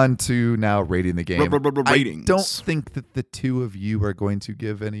go on to now rating the game? Ratings. I don't think that the two of you are going to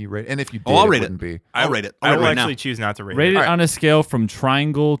give any rate. And if you did, Oh, I'll it rate it. wouldn't be. I'll rate it. I I'll will rate it right actually now. choose not to rate Rate it All right. on a scale from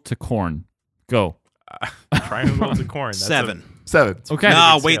triangle to corn. Go. Triangle to corn. That's a 7. 7. Okay.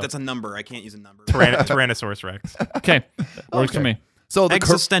 No, big wait, scale. that's a number. I can't use a number. Tyrannosaurus Rex. Okay. Works for Okay. me. So the,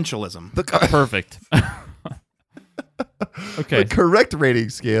 Existentialism. Perfect. Okay. the correct rating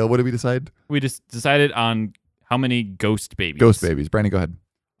scale, what did we decide? We just decided on how many ghost babies. Ghost babies. Brandon, go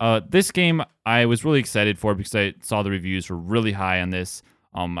ahead. This game I was really excited for because I saw the reviews were really high on this.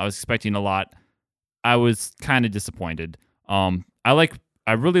 I was expecting a lot. I was kind of disappointed.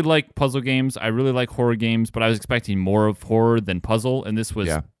 I really like puzzle games. I really like horror games, but I was expecting more of horror than puzzle, and this was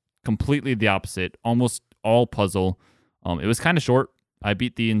Yeah. completely the opposite. Almost all puzzle. It was kind of short. I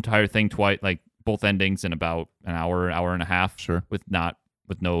beat the entire thing twice, like both endings, in about an hour and a half. Sure. with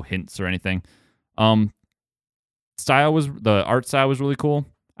no hints or anything. The art style was really cool.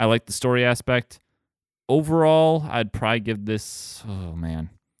 I liked the story aspect. Overall, I'd probably give this,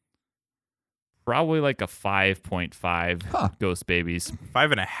 probably like a 5.5 Huh. Ghost Babies.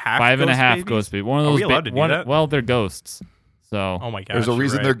 5.5. 5.5 Ghost Babies. One of Are those. we allowed to do that? Well, they're ghosts. So Oh my gosh. There's a you're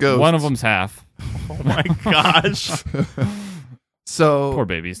reason right. they're ghosts. one of them's half. Oh my gosh. So Poor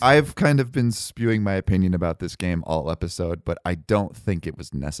babies. I've kind of been spewing my opinion about this game all episode, but I don't think it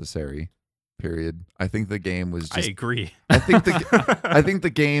was necessary. Period. I think the game was I just. agree. I think the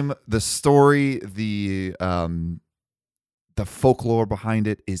game, the story, the folklore behind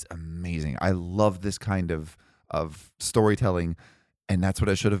it is amazing. I love this kind of storytelling, and that's what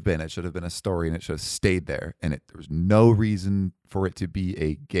it should have been. It should have been a story, and it should have stayed there. And there was no reason for it to be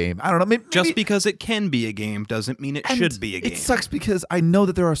a game. I don't know. Maybe, Just because it can be a game doesn't mean it and should be a game. It sucks because I know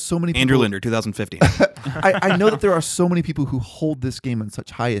that there are so many people. Andrew Linder, 2015. I know that there are so many people who hold this game in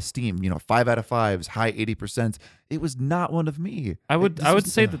such high esteem. 5 out of 5s, high 80%. It was not one of me. I would This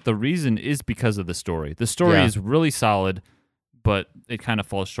was- say that the reason is because of the story. The story Yeah. is really solid, but it kind of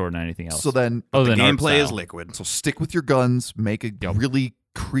falls short on anything else. So then, Other The than art gameplay is style. liquid. so stick with your guns, make a Yep. really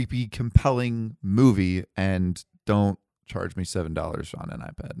creepy, compelling movie, and don't charge me $7 on an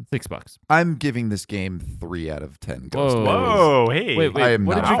iPad. $6. I'm giving this game 3 out of 10. Ghost Whoa. Babies. Whoa, hey. Wait. I am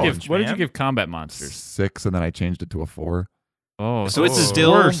What did not you give? Ouch, What did you man. give Combat Monsters? 6, and then I changed it to a 4. Oh, So it's Oh.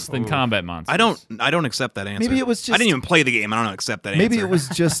 still- worse than Ooh. Combat Monsters. I don't accept that answer. Maybe it was just. I didn't even play the game. I don't accept that Maybe answer. it was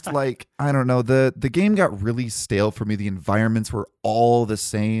just like, I don't know, the game got really stale for me. The environments were all the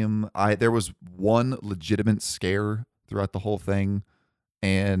same. There was one legitimate scare throughout the whole thing,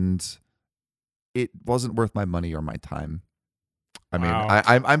 and it wasn't worth my money or my time. I mean, Wow.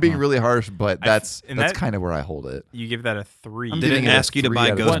 I'm being Huh. really harsh, but I- that's and that's that- kind of where I hold it. You give that a 3. I'm Did giving it it a ask you to 3 buy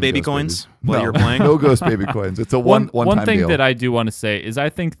out of Ghost 10 Baby Ghost coins Babies. while No, you're playing? No Ghost Baby coins. It's a One one-time thing deal. that I do want to say is I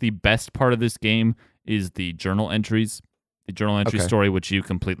think the best part of this game is the journal entries, the journal entry Okay. story, which you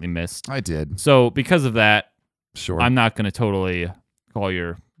completely missed. I did. So because of that, Sure. I'm not going to totally call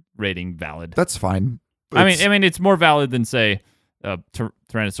your rating valid. That's fine. I mean, it's more valid than say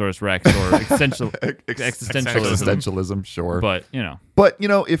Tyrannosaurus Rex or existentialism. Existentialism, sure. But But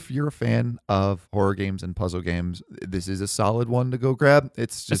if you're a fan of horror games and puzzle games, this is a solid one to go grab.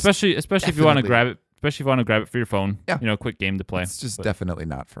 It's just especially if you want to definitely- grab it, especially if you want to grab it for your phone. Yeah. Quick game to play. it's just But- definitely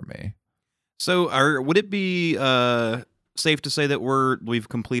not for me. So, would it be safe to say that we've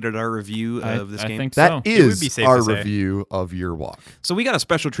completed our review of this I game? think That so. would is be safe our to say. review of Your Walk. So we got a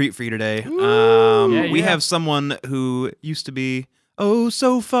special treat for you today. Yeah, We yeah. have someone who used to be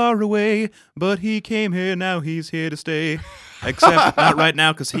so far away, but he came here, now he's here to stay. Except not right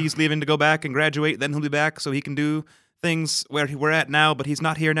now because he's leaving to go back and graduate. Then he'll be back so he can do things where we're at now, but he's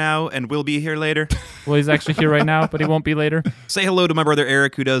not here now and will be here later. Well, he's actually here right now, but he won't be later. Say hello to my brother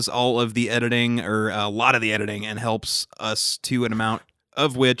Eric, who does all of the editing, or a lot of the editing, and helps us to an amount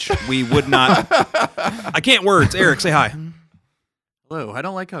of which we would not. I can't words. Eric, say hi. Hello. I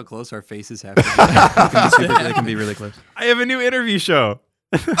don't like how close our faces have to be. They can be really close. I have a new interview show.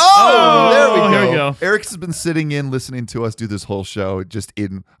 Oh, there we go. here we go. Eric's has been sitting in listening to us do this whole show just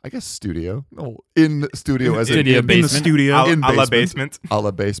in, I guess, studio. No, in studio as Studio in basement. studio. In a la basement. basement. a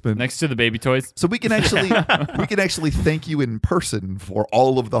la basement. Next to the baby toys. So we can actually thank you in person for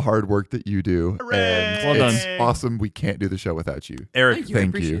all of the hard work that you do. And Well done. it's awesome. We can't do the show without you. Eric, Thank you. Thank I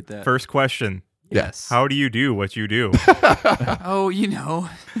appreciate you. that. first question. Yes. How do you do what you do? Oh,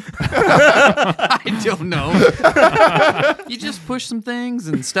 I don't know. You just push some things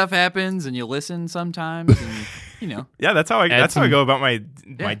and stuff happens and you listen sometimes and Yeah, that's how I some- go about my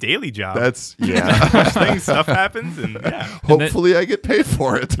Yeah. daily job. That's yeah. Push things, stuff happens, and yeah, Hopefully I get paid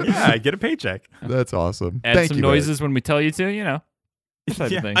for it. yeah, I get a paycheck. That's awesome. Add Thank some you, Eric. noises when we tell you to,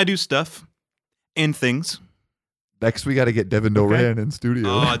 type Yeah, of thing. I do stuff and things. Next we got to get Devin Doran in studio.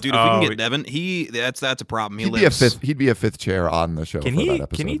 Oh, dude, if we Oh, can get Devin, that's a problem. He He'd be a lives. fifth. He'd be a fifth chair on the show. Can for he? That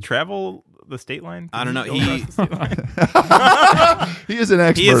Can he episode. travel the state line? I don't know. Can go He- across the state line? He is an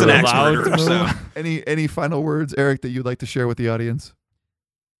expert. He is an Allowed expert. to So move. Any final words, Eric, that you'd like to share with the audience?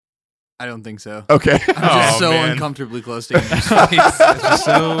 I don't think so. Okay. I'm just Oh, so man. uncomfortably close to Andrew's face. It's just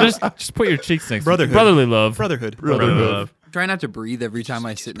so just put your cheeks next Brotherhood. to brotherly love. brotherhood. Brotherhood. Love. try not to breathe every time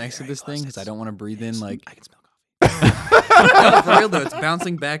I sit next to this thing because I don't want to breathe in like. I can smell coffee. No, for real though, it's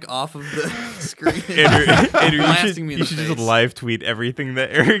bouncing back off of the screen. Andrew, Blasting me in you the should just face. live tweet everything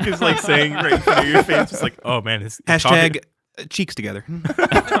that Eric is like saying right in front of your face. It's like, oh man, his Hashtag cheeks together.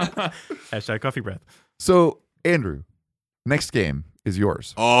 hashtag coffee breath. So, Andrew, Next game is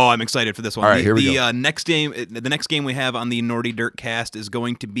yours. Oh, I'm excited for this one. All right, here we go. Next game, the next game we have on the Nordy Dirt cast is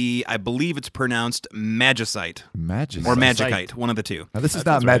going to be, I believe it's pronounced Magicite Magicite. or Magicite, one of the two. Now, this is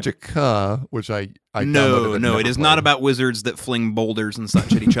not sounds right. Magica, which I No, downloaded and no, never it is played. not about wizards that fling boulders and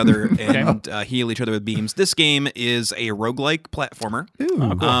such at each other and heal each other with beams. This game is a roguelike platformer.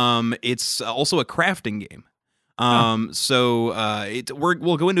 Ooh. It's also a crafting game. So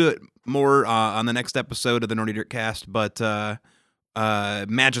we'll go into it more on the next episode of the Nordy Dirt cast, but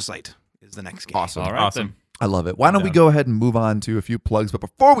Magicite is the next game. Awesome. All right, Awesome. I love it. Why don't we go ahead and move on to a few plugs? But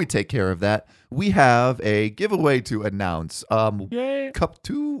before we take care of that, we have a giveaway to announce. Yay. Cup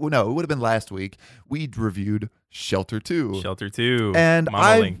 2, no, it would have been last week. We reviewed Shelter 2. Shelter 2. And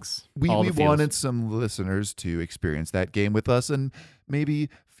Mama Links. We All the feels. wanted some listeners to experience that game with us and maybe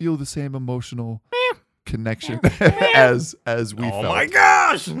feel the same emotional connection as we felt. Oh my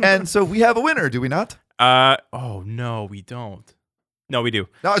gosh! And so we have a winner, do we not? Oh no, we don't. No, we do.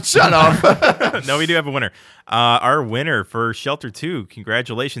 No, shut up. No, we do have a winner. Our winner for Shelter 2.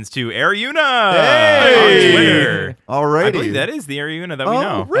 Congratulations to Ariuna. Hey! Winner. Alrighty. I believe that is the Ariuna that we Oh,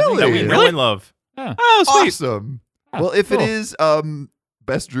 know. really? That we know Really? and love. Oh, sweet. Awesome. Well, if it cool. is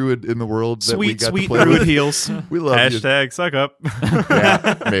best druid in the world that we Sweet, got to sweet play druid with, heals. we love you. Hashtag suck up.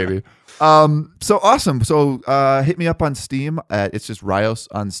 Yeah, maybe. So awesome. So hit me up on Steam. It's just Rios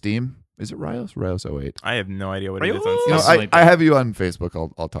on Steam. Is it Rios? Rios 08. I have no idea what it is on Rios? You know, Steam. Yes. I have you on Facebook.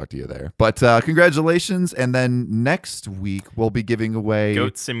 I'll talk to you there. But congratulations. And then next week we'll be giving away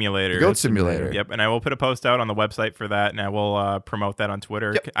Goat Simulator. Goat Simulator. Yep, and I will put a post out on the website for that, and I will promote that on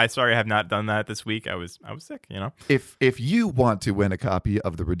Twitter. Yep. I have not done that this week. I was sick, you know. If you want to win a copy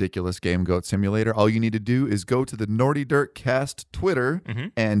of the ridiculous game Goat Simulator, all you need to do is go to the Nordy Dirt Cast Twitter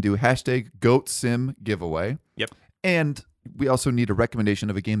and do hashtag Goat Sim giveaway. Yep. And we also need a recommendation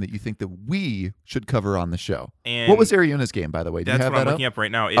of a game that you think that we should cover on the show. And What was Ariuna's game, by the way? Do you That's have what I'm that looking up? up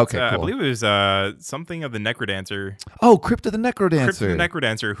right now. It's, Okay, I cool. believe it was something of the Necrodancer. Oh, Crypt of the Necrodancer. Crypt of the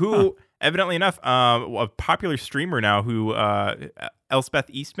Necrodancer, who, evidently enough, a popular streamer now who, Elspeth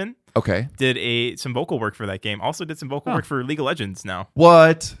Eastman, Okay. did some vocal work for that game. Also did some vocal work for League of Legends now.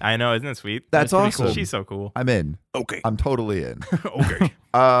 What? I know, isn't that sweet? That's pretty awesome. cool. She's so cool. I'm in. Okay. I'm totally in. Okay.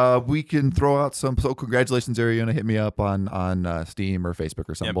 We can throw out some. So congratulations, Ariana. Hit me up on Steam or Facebook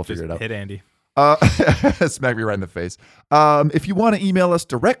or something. Yep, We'll just figure it out. hit Andy. Smack me right in the face. If you want to email us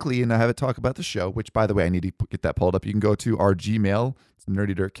directly and have it talk about the show, which by the way, I need to get that pulled up. You can go to our Gmail. It's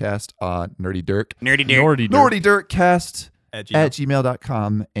Nerdy Dirtcast on Nerdy Dirt. Nerdy Dirt. Nordy Dirt. Nerdy Dirtcast At at Gmail.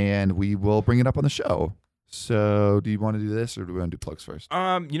 gmail.com, and we will bring it up on the show. So, do you want to do this, or do we want to do plugs first?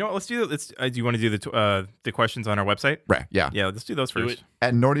 You know what? Let's do. Do you want to do the questions on our website? Right. Yeah. Yeah, let's do those first.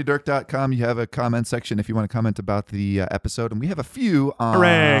 At nordydirk.com, you have a comment section if you want to comment about the episode. And we have a few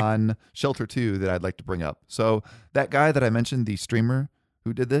Hooray. on Shelter 2 that I'd like to bring up. So that guy that I mentioned, the streamer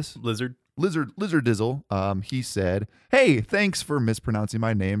who did this, Lizard. Lizard Dizzle, he said, "Hey, thanks for mispronouncing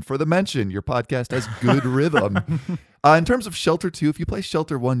my name for the mention. Your podcast has good rhythm." In terms of Shelter 2, if you play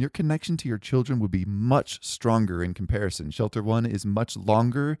Shelter 1, your connection to your children would be much stronger in comparison. Shelter 1 is much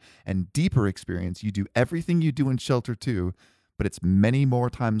longer and deeper experience. You do everything you do in Shelter 2, but it's many more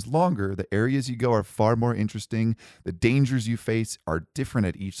times longer. The areas you go are far more interesting. The dangers you face are different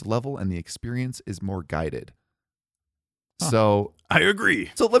at each level, and the experience is more guided. So I agree.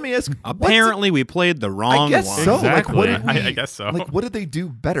 let me ask. Apparently, we played the wrong I guess one. so. Exactly. Like, what did we, I guess so. Like, what did they do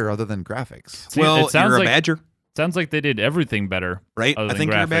better other than graphics? See, Well, it sounds you're a like badger, sounds like they did everything better. right? other I than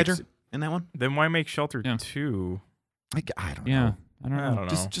think you're a badger graphics. in that one. Then why make Shelter Yeah. 2? I don't Yeah, know. I don't know. I don't know.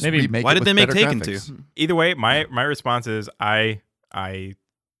 Just Maybe- remake Why it did with they make better Taken graphics. 2? Either way, my response is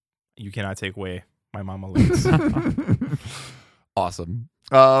you cannot take away my mama links. Awesome.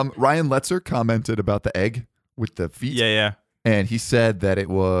 Ryan Letzer commented about the egg with the feet. yeah. And he said that he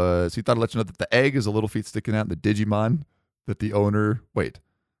thought I'd let you know that the egg is a little feet sticking out in the Digimon, that the owner, with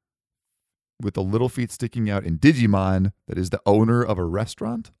the little feet sticking out in Digimon, that is the owner of a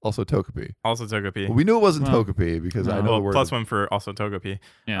restaurant, also Togepi. Also Togepi. Well, we knew it wasn't Well, Togepi because I no. know the Well, word. plus one for also Togepi.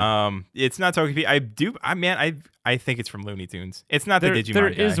 Yeah. It's not Togepi. I think it's from Looney Tunes. It's not There, the Digimon there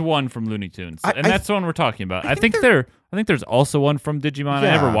guy. is one from Looney Tunes, I- and that's the one we're talking about. I think there's also one from Digimon. I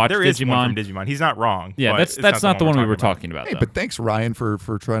Yeah, never watched There is Digimon. one from Digimon. He's not wrong. Yeah, but that's it's not the one we were about. talking about. Hey, though. but thanks Ryan for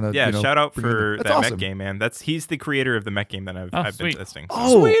trying to Yeah, shout out bring it for in. That's that awesome. mech game, man. He's the creator of the mech game that I've been sweet. testing. So.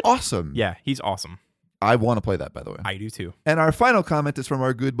 Oh, awesome! Yeah, he's awesome. I want to play that, by the way. I do too. And our final comment is from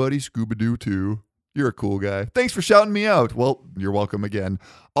our good buddy Scuba Doo 2. You're a cool guy. Thanks for shouting me out. Well, you're welcome again.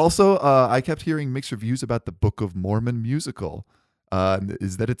 Also, I kept hearing mixed reviews about the Book of Mormon musical.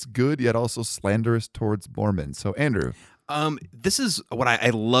 Is that it's good, yet also slanderous towards Mormons. So, Andrew. This is what I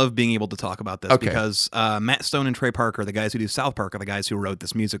love being able to talk about this Okay. because Matt Stone and Trey Parker, the guys who do South Park, are the guys who wrote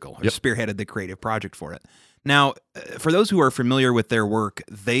this musical, who Yep. spearheaded the creative project for it. Now, for those who are familiar with their work,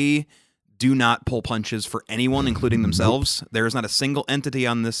 they do not pull punches for anyone, including themselves. There is not a single entity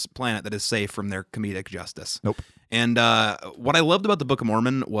on this planet that is safe from their comedic justice. Nope. And what I loved about the Book of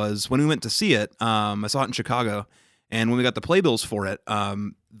Mormon was when we went to see it, I saw it in Chicago, and when we got the playbills for it,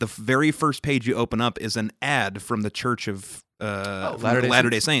 the very first page you open up is an ad from the Church of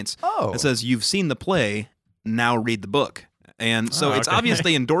Latter-day Saints. Oh. It says, "You've seen the play, now read the book." And so it's okay. obvious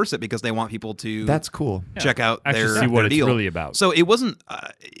they endorse it because they want people to That's cool. check out Actually, their, see what their it's deal. really about. So it wasn't.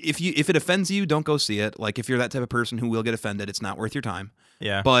 If it offends you, don't go see it. Like if you're that type of person who will get offended, it's not worth your time.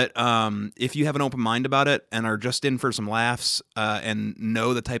 Yeah. But if you have an open mind about it and are just in for some laughs and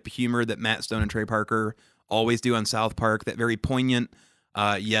know the type of humor that Matt Stone and Trey Parker always do on South Park, that very poignant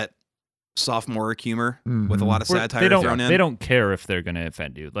yet sophomoric humor with a lot of Where satire thrown in. They don't care if they're going to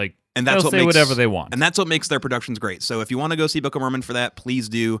offend you. Like, And that's they'll what say makes, whatever they want. And that's what makes their productions great. So if you want to go see Book of Mormon for that, please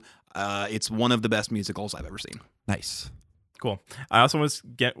do. It's one of the best musicals I've ever seen. Nice. Cool. I also want to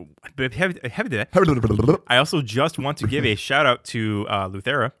get. I also just want to give a shout out to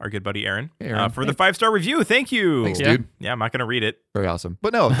Luthera, our good buddy Aaron, Hey, Aaron. for the 5-star review. Thank you. Thanks, Yeah. dude. Yeah, I'm not gonna read it. Very awesome.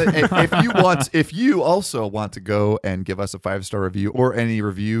 But no, if you also want to go and give us a 5-star review or any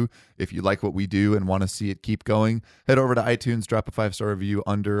review, if you like what we do and want to see it keep going, head over to iTunes, drop a 5-star review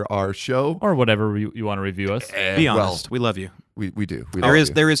under our show. or whatever you want to review us. Be honest. We love you. We do. We There love is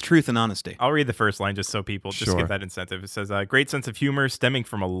you. there is truth and honesty. I'll read the first line just so people just Sure. get that incentive. It says, "Great sense of humor stemming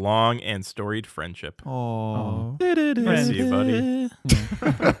from a long and storied friendship." Aw. I see you, buddy.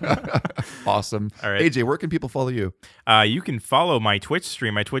 Awesome. All right. AJ, where can people follow you? You can follow my Twitch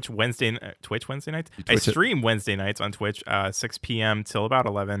stream. My Twitch Wednesday nights. I Twitch it. stream Wednesday nights on Twitch, 6 p.m. till about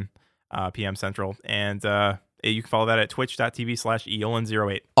 11 p.m. Central, and you can follow that at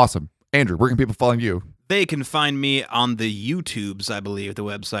twitch.tv/eolin08. Awesome. Andrew, where can people follow you? They can find me on the YouTubes, I believe the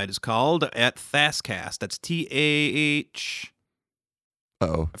website is called, at Thascast. That's TAH.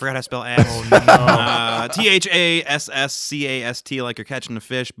 Uh-oh. I forgot how to spell ass. THASSCAST, like you're catching a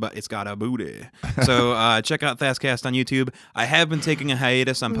fish, but it's got a booty. So check out Thascast on YouTube. I have been taking a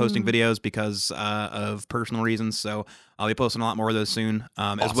hiatus on posting videos because of personal reasons, so I'll be posting a lot more of those soon,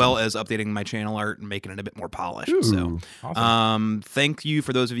 as well as updating my channel art and making it a bit more polished. So, Ooh. Awesome. thank you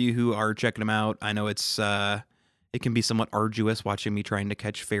for those of you who are checking them out. I know it's it can be somewhat arduous watching me trying to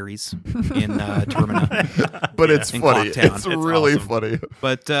catch fairies in Termina. But it's In funny. Clocktown. It's It's really awesome. funny.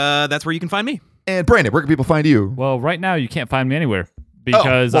 But that's where you can find me. And Brandon, where can people find you? Well, right now you can't find me anywhere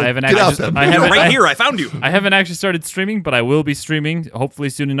because well, I haven't get out actually. then. I You're haven't. right I- here. I found you. I haven't actually started streaming, but I will be streaming hopefully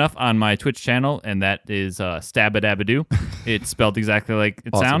soon enough on my Twitch channel, and that is Stabadabadoo. It's spelled exactly like it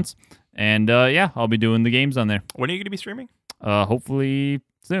Awesome. sounds. And yeah, I'll be doing the games on there. When are you going to be streaming? Hopefully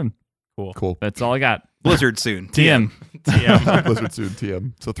soon. Cool. That's all I got. Blizzard soon. TM. TM. Blizzard soon,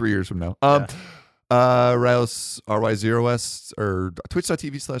 TM. So 3 years from now. Riles, RY0S, or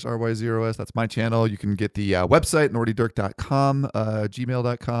twitch.tv/RY0S. That's my channel. You can get the website, nordydirk.com,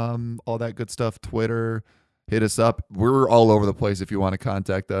 gmail.com, all that good stuff, Twitter. Hit us up. We're all over the place if you want to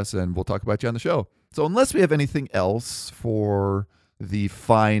contact us, and we'll talk about you on the show. So unless we have anything else for the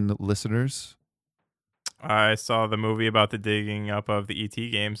fine listeners, I saw the movie about the digging up of the ET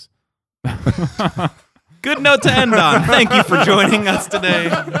games. Good note to end on. Thank you for joining us today.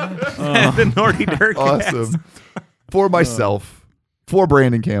 at the Nordy Dirk. awesome. For myself, for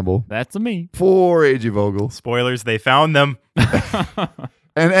Brandon Campbell, That's a me. for AJ Vogel, Spoilers, they found them. and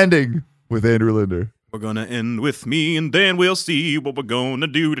ending with Andrew Linder. We're gonna end with me, and then we'll see what we're gonna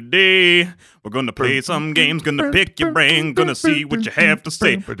do today. We're gonna play some games, gonna pick your brain, gonna see what you have to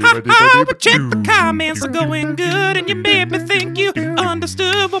say. Ha-ha, but check the comments are going good, and you made me think you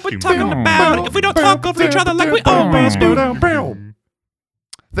understood what we're talking about. If we don't talk over each other like we always do.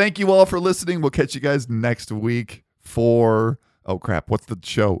 Thank you all for listening. We'll catch you guys next week for crap. What's the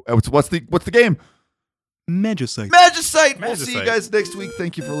show? What's the game? Magicite. Magicite. We'll see you Magicite. guys next week.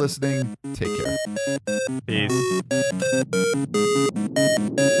 Thank you for listening. Take care. Peace.